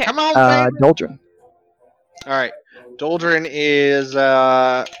Come on, baby. Doldrin. All right. Doldrin is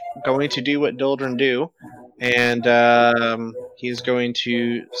going to do what Doldrin do, and he's going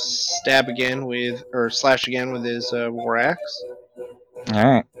to stab again or slash again with his war axe. All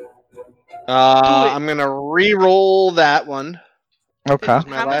right. I'm gonna re-roll that one. Okay.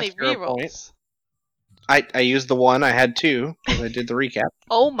 My How many last hero point. rerolls? I used the one. I had two because I did the recap.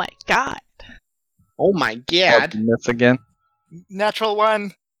 Oh my god. Oh my god! Miss again. Natural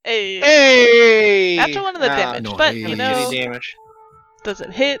 1. Hey. Hey! That's one of the damage, no, but hey. you Shitty know, damage. does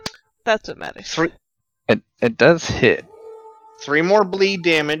it hit? That's what matters. It does hit. 3 more bleed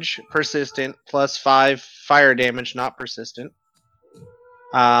damage, persistent, plus 5 fire damage, not persistent.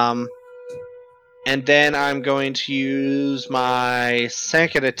 And then I'm going to use my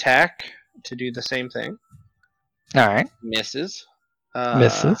second attack to do the same thing. All right. Misses.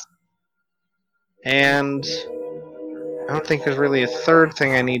 Misses. And I don't think there's really a third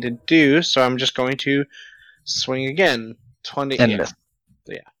thing I need to do, so I'm just going to swing again. 20. And yeah. miss.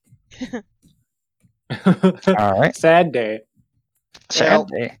 All All right. Sad day. Well- Sad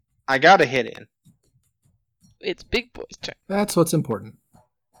day. I got a hit in. It's Big Boy's turn. That's what's important.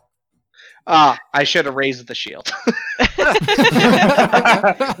 I should have raised the shield.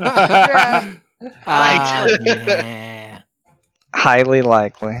 Yeah. Highly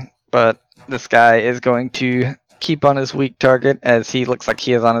likely, but this guy is going to keep on his weak target as he looks like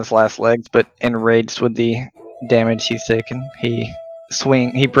he is on his last legs, but enraged with the damage he's taken. He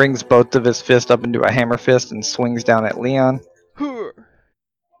brings both of his fists up into a hammer fist and swings down at Leon.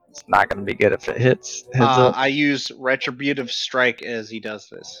 It's not going to be good if it hits. Heads up. I use Retributive Strike as he does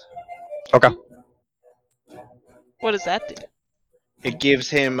this. Okay. What does that do? It gives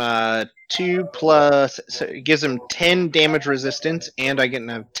him 2 plus, so it gives him 10 damage resistance, and I get an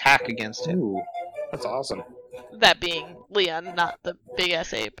attack against him. Ooh, that's awesome. That being Leon, not the big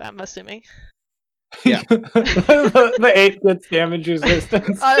ass ape, I'm assuming. Yeah. The 8 gets damage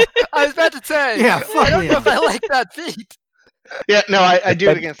resistance. I was about to say. Yeah, I fuck don't know if I Leon. like that feat. Yeah, no, I do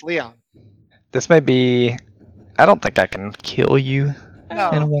it against Leon. This may be. I don't think I can kill you. No.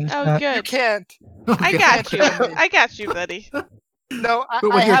 in one Oh, shot. You good. can't. I got you. Kill me. I got you, buddy. No, But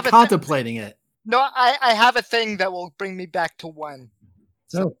when I you're have contemplating it. I have a thing that will bring me back to 1.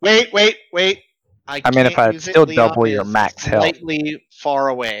 Wait. I mean, if can't I use it, still Leon double your is max health. slightly far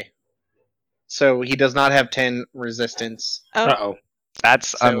away. So he does not have 10 resistance. Oh, Uh-oh. That's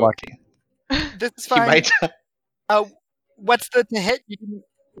So- unlucky. This is He fine. might What's the to hit? You can,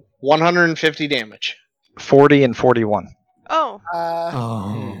 150 damage. 40 and 41. oh,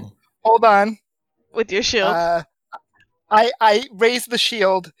 Oh. hold on. with your shield. I raise the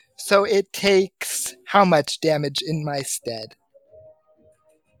shield so it takes how much damage in my stead?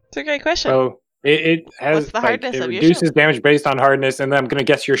 It's a great question. So it has What's the hardness it of your reduces shield? damage based on hardness, and then I'm gonna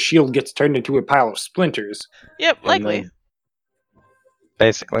guess your shield gets turned into a pile of splinters. Yep, and likely. then-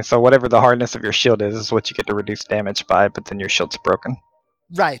 Basically. So whatever the hardness of your shield is what you get to reduce damage by, but then your shield's broken.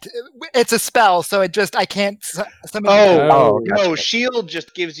 Right. It's a spell, so it just I can't summon. Oh, No, gotcha. shield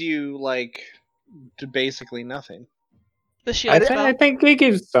just gives you like to basically nothing. The I, shield spell. I think it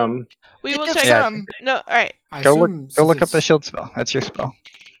gives some. We It will gives check. Yeah. some. No, all right. I Go assume look up the since shield spell. That's your spell.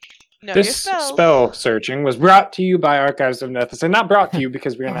 No, your This spells. spell searching was brought to you by Archives of Nethys, and not brought to you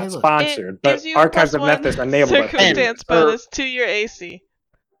because we are Oh, hey, not look. sponsored, It but gives you a Archives of +1 Nethys enabled us. circumstance And- or- bonus to your AC.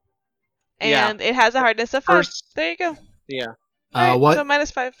 Yeah. And it has a hardness of 5. First- There you go. Yeah. Alright, what? So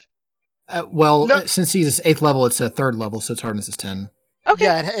 -5. Well, No. since he's 8th level, it's a 3rd level, so its hardness is 10. Okay.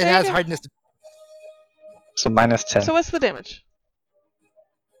 Yeah, it there you has go. hardness. So minus 10. So what's the damage?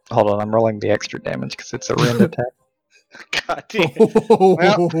 Hold on, I'm rolling the extra damage because it's a random attack. God damn.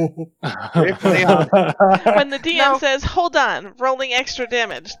 Wait for When the DM No. says, "Hold on, rolling extra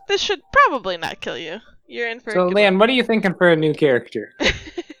damage," this should probably not kill you. You're in for. So, a good Lan, what are you thinking for a new character? one.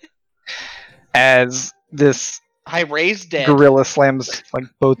 As this I raised dead. gorilla slams like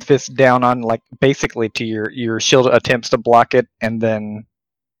both fists down on like basically to your shield attempts to block it, and then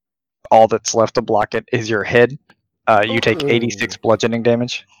all that's left to block it is your head. You take 86 bludgeoning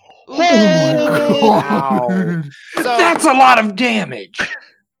damage. Oh my Wow. god! So That's a lot of damage.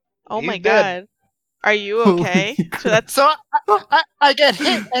 Oh He's my dead. god. Are you Holy okay? crap. So that's so I get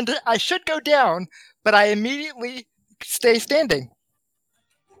hit and I should go down, but I immediately stay standing.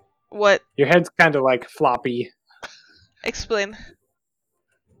 what? Your head's kind of like floppy. Explain.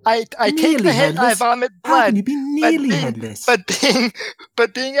 I take Nearly the hit, I headless? vomit How can blood. you be nearly being- headless?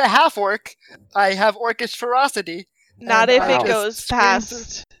 But being a half orc, I have orcish ferocity. Not And if I it just goes scream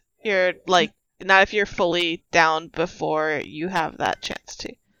past your like. Not if you're fully down before you have that chance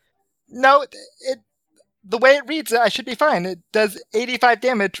to. No, the way it reads, I should be fine. It does 85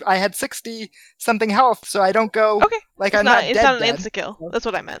 damage. I had 60 something health, so I don't go Okay. like It's I'm not. not It's dead. not an dead. insta kill. That's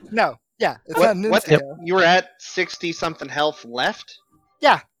what I meant. No, yeah, it's What? not an What? insta-kill. You were at 60 something health left?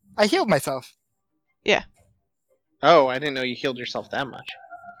 I healed myself. Oh, I didn't know you healed yourself that much.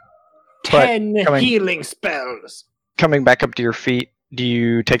 But 10 coming- healing spells. Coming back up to your feet, do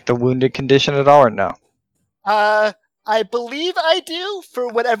you take the wounded condition at all or no? I believe I do for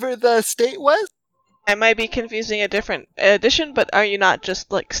whatever the state was. I might be confusing a different edition, but are you not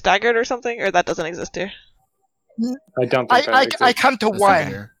just like staggered or something, or that doesn't exist here? I don't think that I exists. come to That's not one.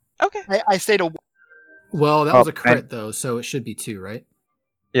 here. Okay. I stay to one. Well, that Oh, was a crit and- though, so it should be 2, right?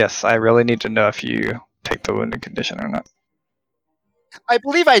 Yes, I really need to know if you take the wounded condition or not. I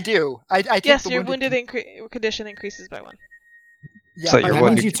believe I do. I take Yes, the your wounded. condition increases by 1. Yeah, So my your That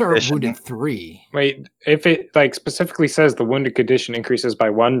wounded means you are condition- wounded 3. Wait, if it like specifically says the wounded condition increases by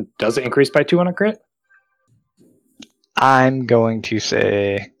 1, does it increase by 2 on a crit? I'm going to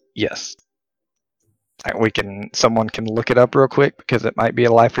say yes. Someone can look it up real quick because it might be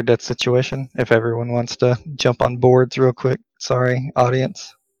a life or death situation if everyone wants to jump on boards real quick. Sorry,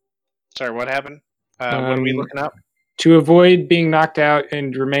 audience. Sorry, what happened? What are we Um, looking up? To avoid being knocked out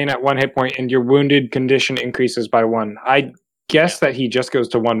and remain at 1 hit point, and your wounded condition increases by 1. I guess that he just goes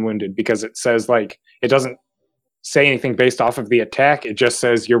to 1 wounded because it says like it doesn't say anything based off of the attack. It just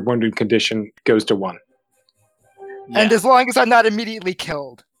says your wounded condition goes to 1. And as long as I'm not immediately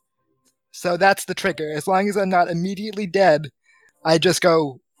killed. So that's the trigger. As long as I'm not immediately dead, I just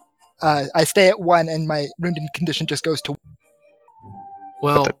go. I stay at 1, and my wounded condition just goes to.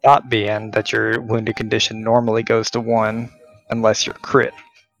 Well, The thought being that your wounded condition normally goes to 1 unless you're crit.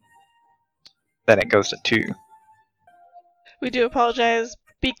 Then it goes to 2. We do apologize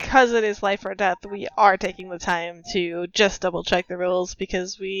because it is life or death. We are taking the time to just double check the rules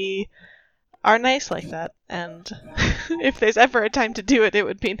because we are nice like that, and if there's ever a time to do it, it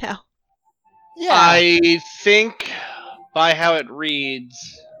would be now. Yeah. I think by how it reads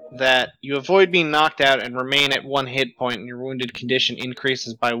that you avoid being knocked out and remain at 1 hit point and your wounded condition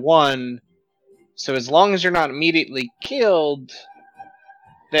increases by 1. So as long as you're not immediately killed,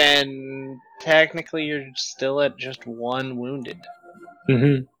 then technically you're still at just 1 wounded.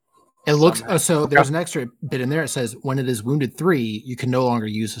 Mm-hmm. it looks somehow. so. There's an extra bit in there. It says when it is wounded 3, you can no longer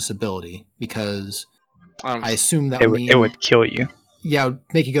use this ability because I assume that It would would, mean it would kill you. yeah, it would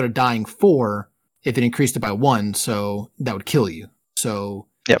make you go to dying 4 if it increased it by 1. So that would kill you. So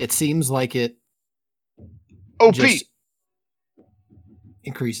Yep. it seems like it OP! just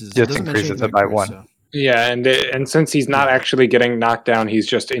increases. Just doesn't mention increases anything it by about 1. crit, so- Yeah, and since he's not actually getting knocked down, he's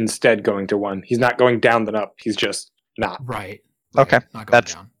just instead going to 1. He's not going down then up. He's just not. Right. Okay, Not going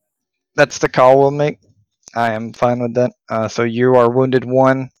that's- down. That's the call we'll make. I am fine with that. So you are wounded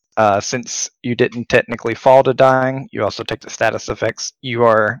 1. Since you didn't technically fall to dying, you also take the status effects. You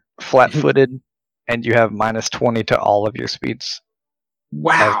are flat-footed, and you have minus 20 to all of your speeds.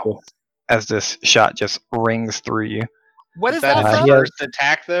 Wow. As this shot just rings through you. What is that that Uh, his from? he has- first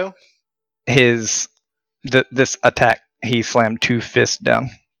attack, though? This attack, he slammed 2 fists down.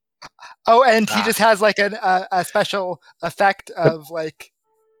 Oh, and he Ah. just has like a special effect of like.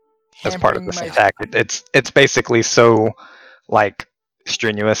 As part of hampering this my- attack. It's basically so like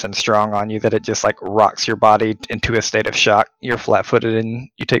strenuous and strong on you that it just like rocks your body into a state of shock. You're flat-footed and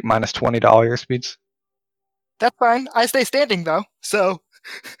you take minus 20 to all your speeds. That's fine. I stay standing though, so.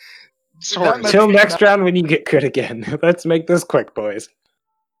 Sorry. That must Till be next enough. round when you get crit again. Let's make this quick, boys.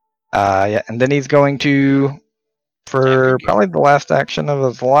 Yeah, and then he's going to, for maybe. probably the last action of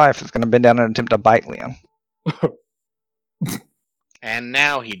his life, is going to bend down and attempt to bite Leon. And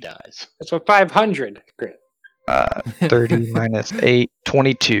now he dies. That's a 500 crit. 30 minus 8,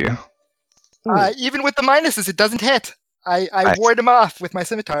 22. Even with the minuses, it doesn't hit. I Nice. ward him off with my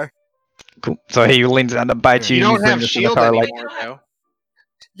scimitar. Cool. So he leans down to bite you. You don't bring have the shield scimitar, anymore, though.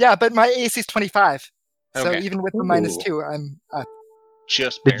 Yeah, but my AC is 25. So Okay. even with the minus Ooh. 2, I'm.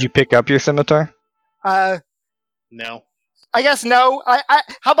 Just Did you pick up your scimitar? No. I guess no.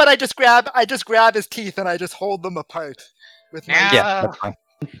 How about I just grab his teeth and I just hold them apart with my. Yeah. Yeah, that's fine.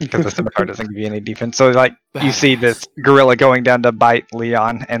 Because the scimitar doesn't give you any defense. So like you see Badass. this gorilla going down to bite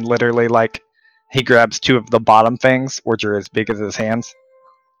Leon, and literally like he grabs 2 of the bottom fangs, which are as big as his hands,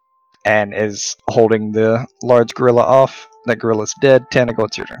 and is holding the large gorilla off. That gorilla's dead. Tentacle,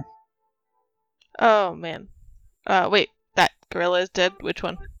 it's your turn. Oh man. Wait, that gorilla is dead. Which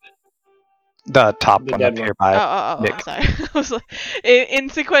one? The top The one dead up one. here by Oh, Nick. I'm sorry. I was like, in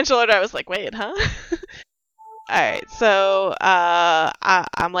sequential order. I was like, wait, huh? Alright, so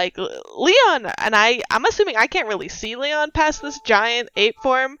I'm like Leon, and I'm assuming I can't really see Leon past this giant ape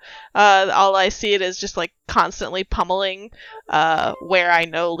form. All I see it is just like constantly pummeling where I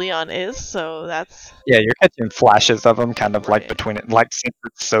know Leon is. So that's Yeah, you're catching flashes of him, kind of like Right. between it. Like since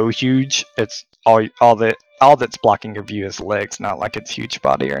it's so huge, it's all that's blocking your view is legs, not like its huge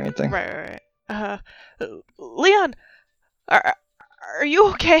body or anything. right. Leon, are you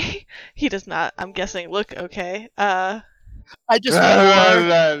okay? He does not. I'm guessing look okay. I just roar.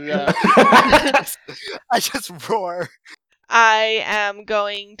 I just roar. I am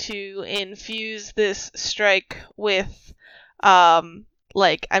going to infuse this strike with,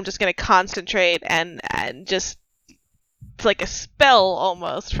 like I'm just gonna concentrate and just it's like a spell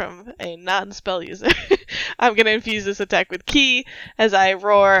almost from a non-spell user. I'm gonna infuse this attack with ki as I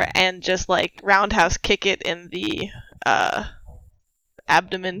roar and just like roundhouse kick it in the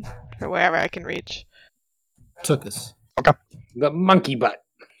abdomen or wherever I can reach. Took us The monkey butt.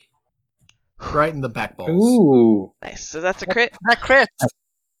 right in the back balls. Ooh. Nice. So that's a crit. That crit.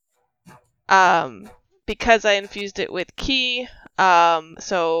 Because I infused it with ki,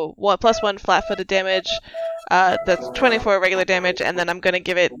 so 1+1 flat-footed damage. That's 24 regular damage, and then I'm gonna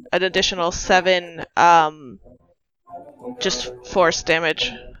give it an additional 7, just force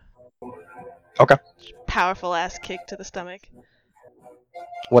damage. Okay. Powerful ass kick to the stomach.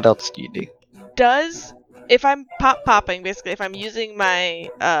 What else do you do? If I'm popping, basically, if I'm using my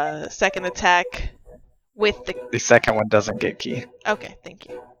second attack with The second one doesn't get key. okay, thank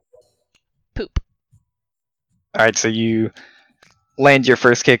you. Poop. All right, so you land your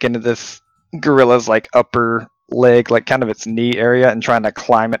first kick into this gorilla's like upper leg, like kind of its knee area, and trying to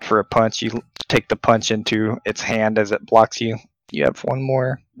climb it for a punch. You take the punch into its hand as it blocks you. You have one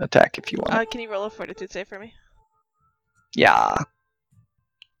more attack if you want. Can you roll a fortitude save for me? Yeah,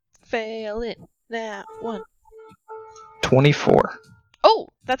 Fail it. That one. 24. Oh,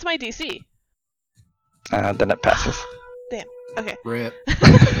 that's my DC. Then it passes. Okay. Rip.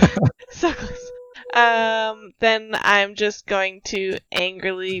 So close. Then I'm just going to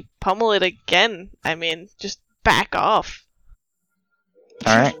angrily pummel it again. I mean, just back off.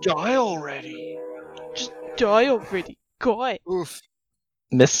 All right, Die already. Just die already. God. Oof.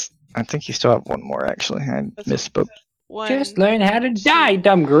 miss. I think you still have one more actually. I That's misspoke. One. Just learn how to die,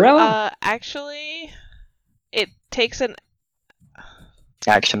 dumb gorilla. Actually, it takes an.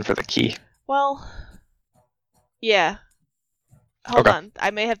 Action for the key. Well, yeah. Hold Okay. on.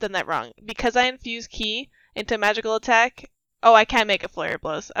 I may have done that wrong. Because I infuse ki into magical attack. Oh, I can make a flurry of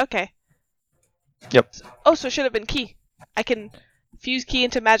blows. Okay. Yep. Oh, so it should have been ki. I can fuse ki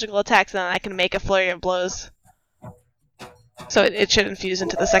into magical attacks, and then I can make a flurry of blows. So it should infuse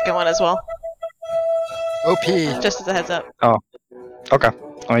into the second one as well. OP. Just as a heads up. Okay.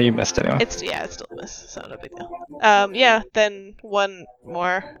 Oh, you missed anyway. It's still a miss, so no big deal. Yeah, then one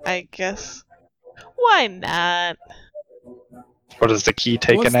more, I guess. Why not? What does the key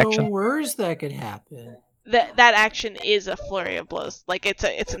take What's in action? the worst that could happen? That action is a flurry of blows. Like it's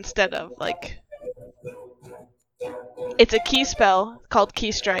instead of like it's a key spell called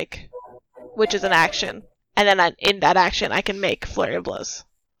Key Strike, which is an action, and then in that action I can make flurry of blows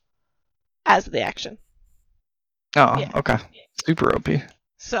as the action. Oh, Yeah. okay. Super OP.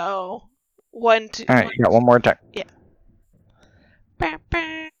 So 1, 2. All right, you got one more attack. At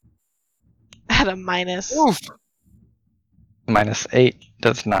a minus Oof. -8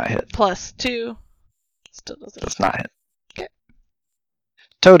 does not hit. +2. Still doesn't. Does not hit. Okay.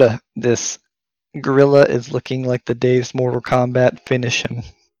 Toda, this gorilla is looking like the day's Mortal Kombat finish him.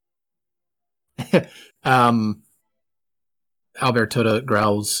 Albert Toda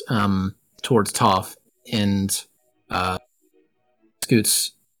growls towards Toph and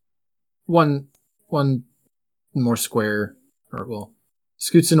scoots one more square, or well,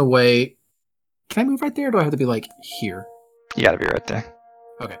 scoots in a way. Can I move right there, or do I have to be like here? You gotta be right there.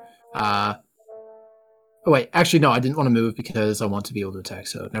 Okay. Oh wait, actually no, I didn't want to move because I want to be able to attack.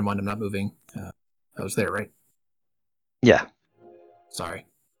 So never mind, I'm not moving. I was there, right? Yeah. Sorry,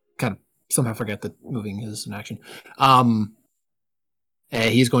 kind of somehow forget that moving is an action.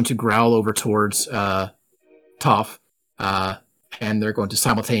 He's going to growl over towards Toph, and they're going to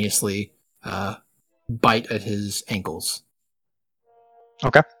simultaneously bite at his ankles.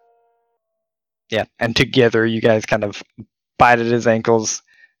 Okay. Yeah, and together you guys kind of bite at his ankles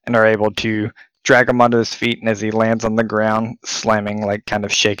and are able to drag him onto his feet, and as he lands on the ground, slamming, like kind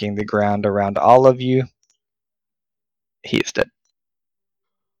of shaking the ground around all of you, he is dead.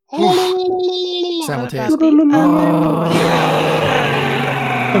 Simultaneously.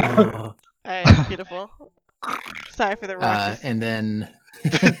 Alright, beautiful. Sorry for the rushes. And then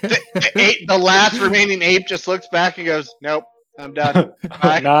The last remaining ape just looks back and goes, "Nope, I'm done."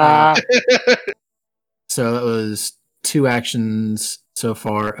 Bye. Nah. So that was 2 actions so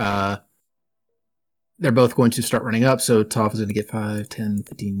far. They're both going to start running up, so Toph is going to get 5, 10,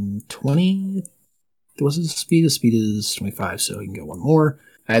 15, 20. What's his speed? His speed is 25, so he can get 1 more.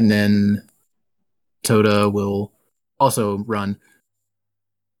 And then Toda will also run.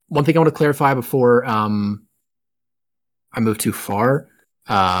 One thing I want to clarify before I move too far.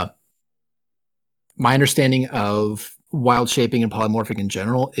 My understanding of wild shaping and polymorphic in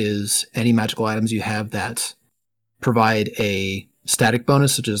general is any magical items you have that provide a static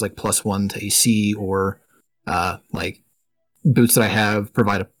bonus, such as like +1 to AC, or like boots that I have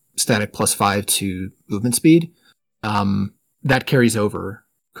provide a static +5 to movement speed. That carries over,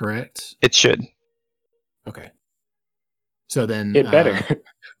 correct? It should. Okay. So then It better.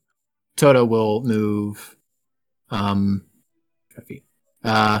 Toto will move 5 feet.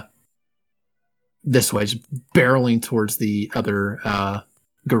 This way, just barreling towards the other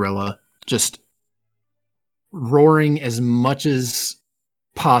gorilla, just roaring as much as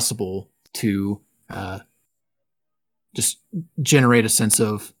possible to just generate a sense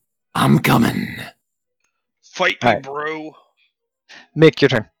of "I'm coming." Fight me, Alright. bro. Mick, your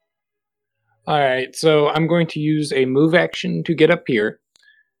turn. All right, so I'm going to use a move action to get up here,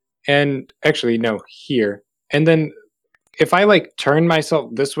 and actually no, here, and then if I like turn myself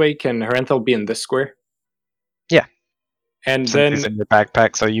this way, can Harenthal be in this square? Yeah. And Since he's then in your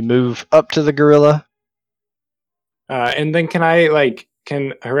backpack, so you move up to the gorilla. can I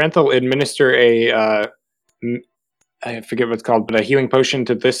can Harenthal administer a I forget what it's called, but a healing potion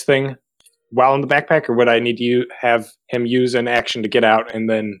to this thing while in the backpack, or would I need to have him use an action to get out and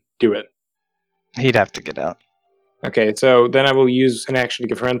then do it? He'd have to get out. Okay, so then I will use an action to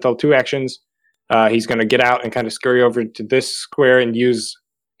give Harenthal 2 actions. He's going to get out and kind of scurry over to this square and use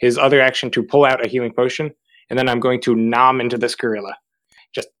his other action to pull out a healing potion, and then I'm going to nom into this gorilla.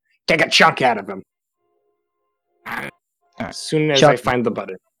 Just take a chunk out of him. As soon as Chunk. I find the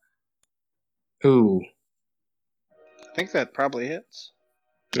button. Ooh, I think that probably hits.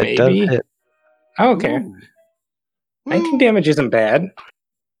 It does maybe. hit. Oh, okay. Ooh. 19 damage isn't bad.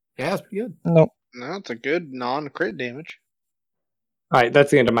 Yeah, that's pretty good. Nope. No, it's a good non-crit damage. All right,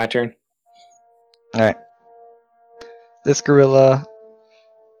 that's the end of my turn. All right. This gorilla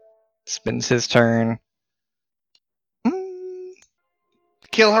spends his turn.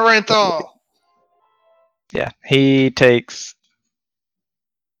 Kill Harenthal! Yeah, he takes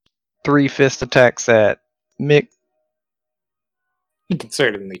 3 fist attacks at Mick. You can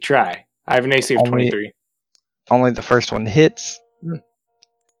certainly try. I have an AC of Only- 23. Only the first one hits. Hmm.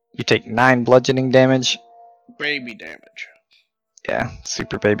 You take 9 bludgeoning damage. Baby damage. Yeah,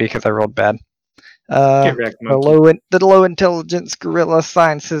 super baby because I rolled bad. Get wrecked, The monkey. low intelligence gorilla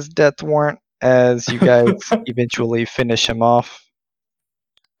signs his death warrant as you guys eventually finish him off.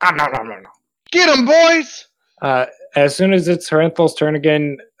 No. Get him, boys! As soon as it's Harenthal's turn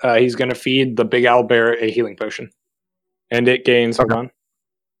again, he's going to feed the big owlbear a healing potion. And it gains, hold on,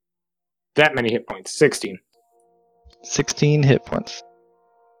 that many hit points, 16. 16 hit points.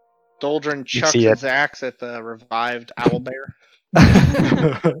 Doldrin chucks see it. his axe at the revived owlbear.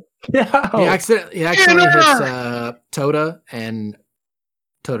 He accidentally hits Dinner! Toda, and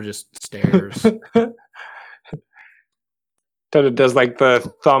Toda just stares. Toda does like the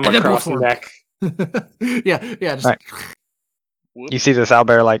thumb And then across the blowform. neck. yeah, just Right. You see this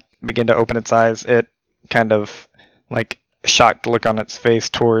owlbear like begin to open its eyes. It kind of like shocked look on its face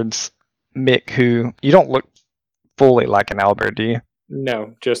towards Mick, who you don't look fully like an owlbear, do you?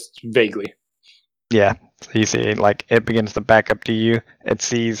 No, just vaguely. Yeah. So you see like it begins to back up to you. It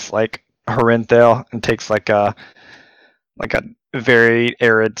sees like Harenthal and takes like a very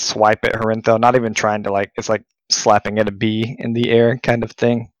arid swipe at Harenthal, not even trying to it's like slapping at a bee in the air kind of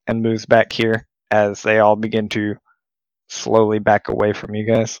thing, and moves back here as they all begin to slowly back away from you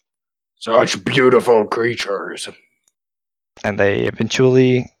guys. Such beautiful creatures. And they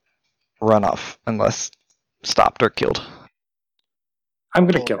eventually run off unless stopped or killed. I'm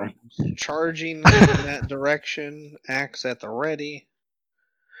going to kill him. Charging in that direction, axe at the ready.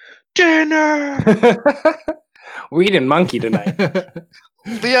 Dinner! We're eating monkey tonight.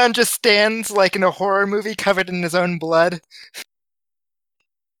 Leon just stands like in a horror movie covered in his own blood.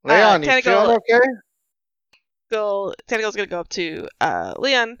 Leon, you Tentacle- feeling okay? Tentacle's gonna go up to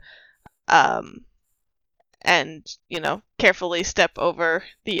Leon, and carefully step over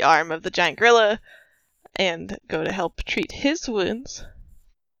the arm of the giant gorilla, and go to help treat his wounds.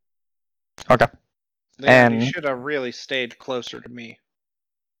 Okay. Leon, And- you should have really stayed closer to me.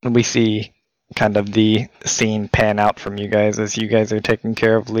 And we see kind of the scene pan out from you guys as you guys are taking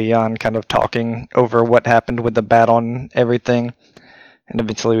care of Leon, kind of talking over what happened with the battle and everything. And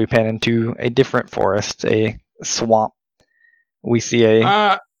eventually we pan into a different forest, a swamp. We see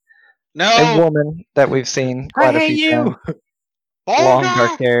a No! woman that we've seen quite a few times. Long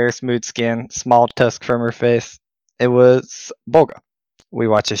dark hair, smooth skin, small tusk from her face. It was Bolga. We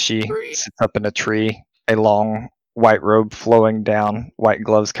watch as she sits up in a tree, a long white robe flowing down, white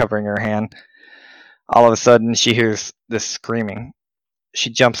gloves covering her hand. All of a sudden, she hears this screaming. She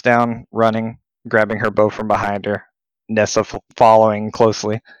jumps down, running, grabbing her bow from behind her, Nessa following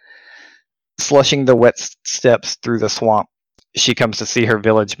closely. Slushing the wet steps through the swamp, she comes to see her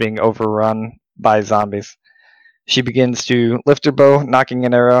village being overrun by zombies. She begins to lift her bow, knocking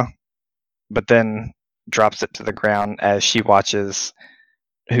an arrow, but then drops it to the ground as she watches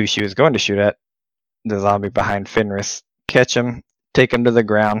who she was going to shoot at, the zombie behind Fenris, catch him, take him to the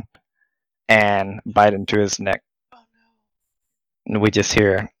ground, and bite into his neck. Oh no. And we just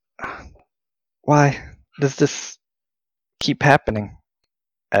hear, why does this keep happening?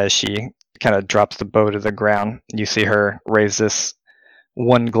 As she kind of drops the bow to the ground, you see her raise this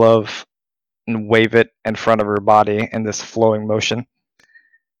one glove and wave it in front of her body in this flowing motion.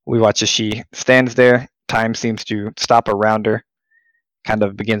 We watch as she stands there. Time seems to stop around her, kind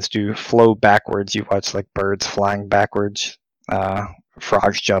of begins to flow backwards. You watch like birds flying backwards,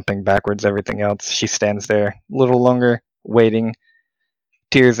 frogs jumping backwards, everything else. She stands there a little longer, waiting,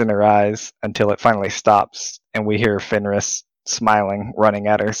 tears in her eyes, until it finally stops, and we hear Fenris smiling, running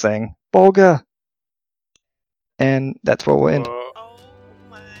at her, saying, "Bolga!" And that's where we'll end. Oh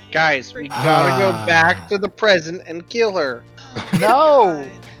my. Guys, we freaking gotta go Ah. back to the present and kill her. No!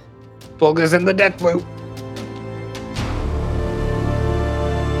 Bolga's in the death loop.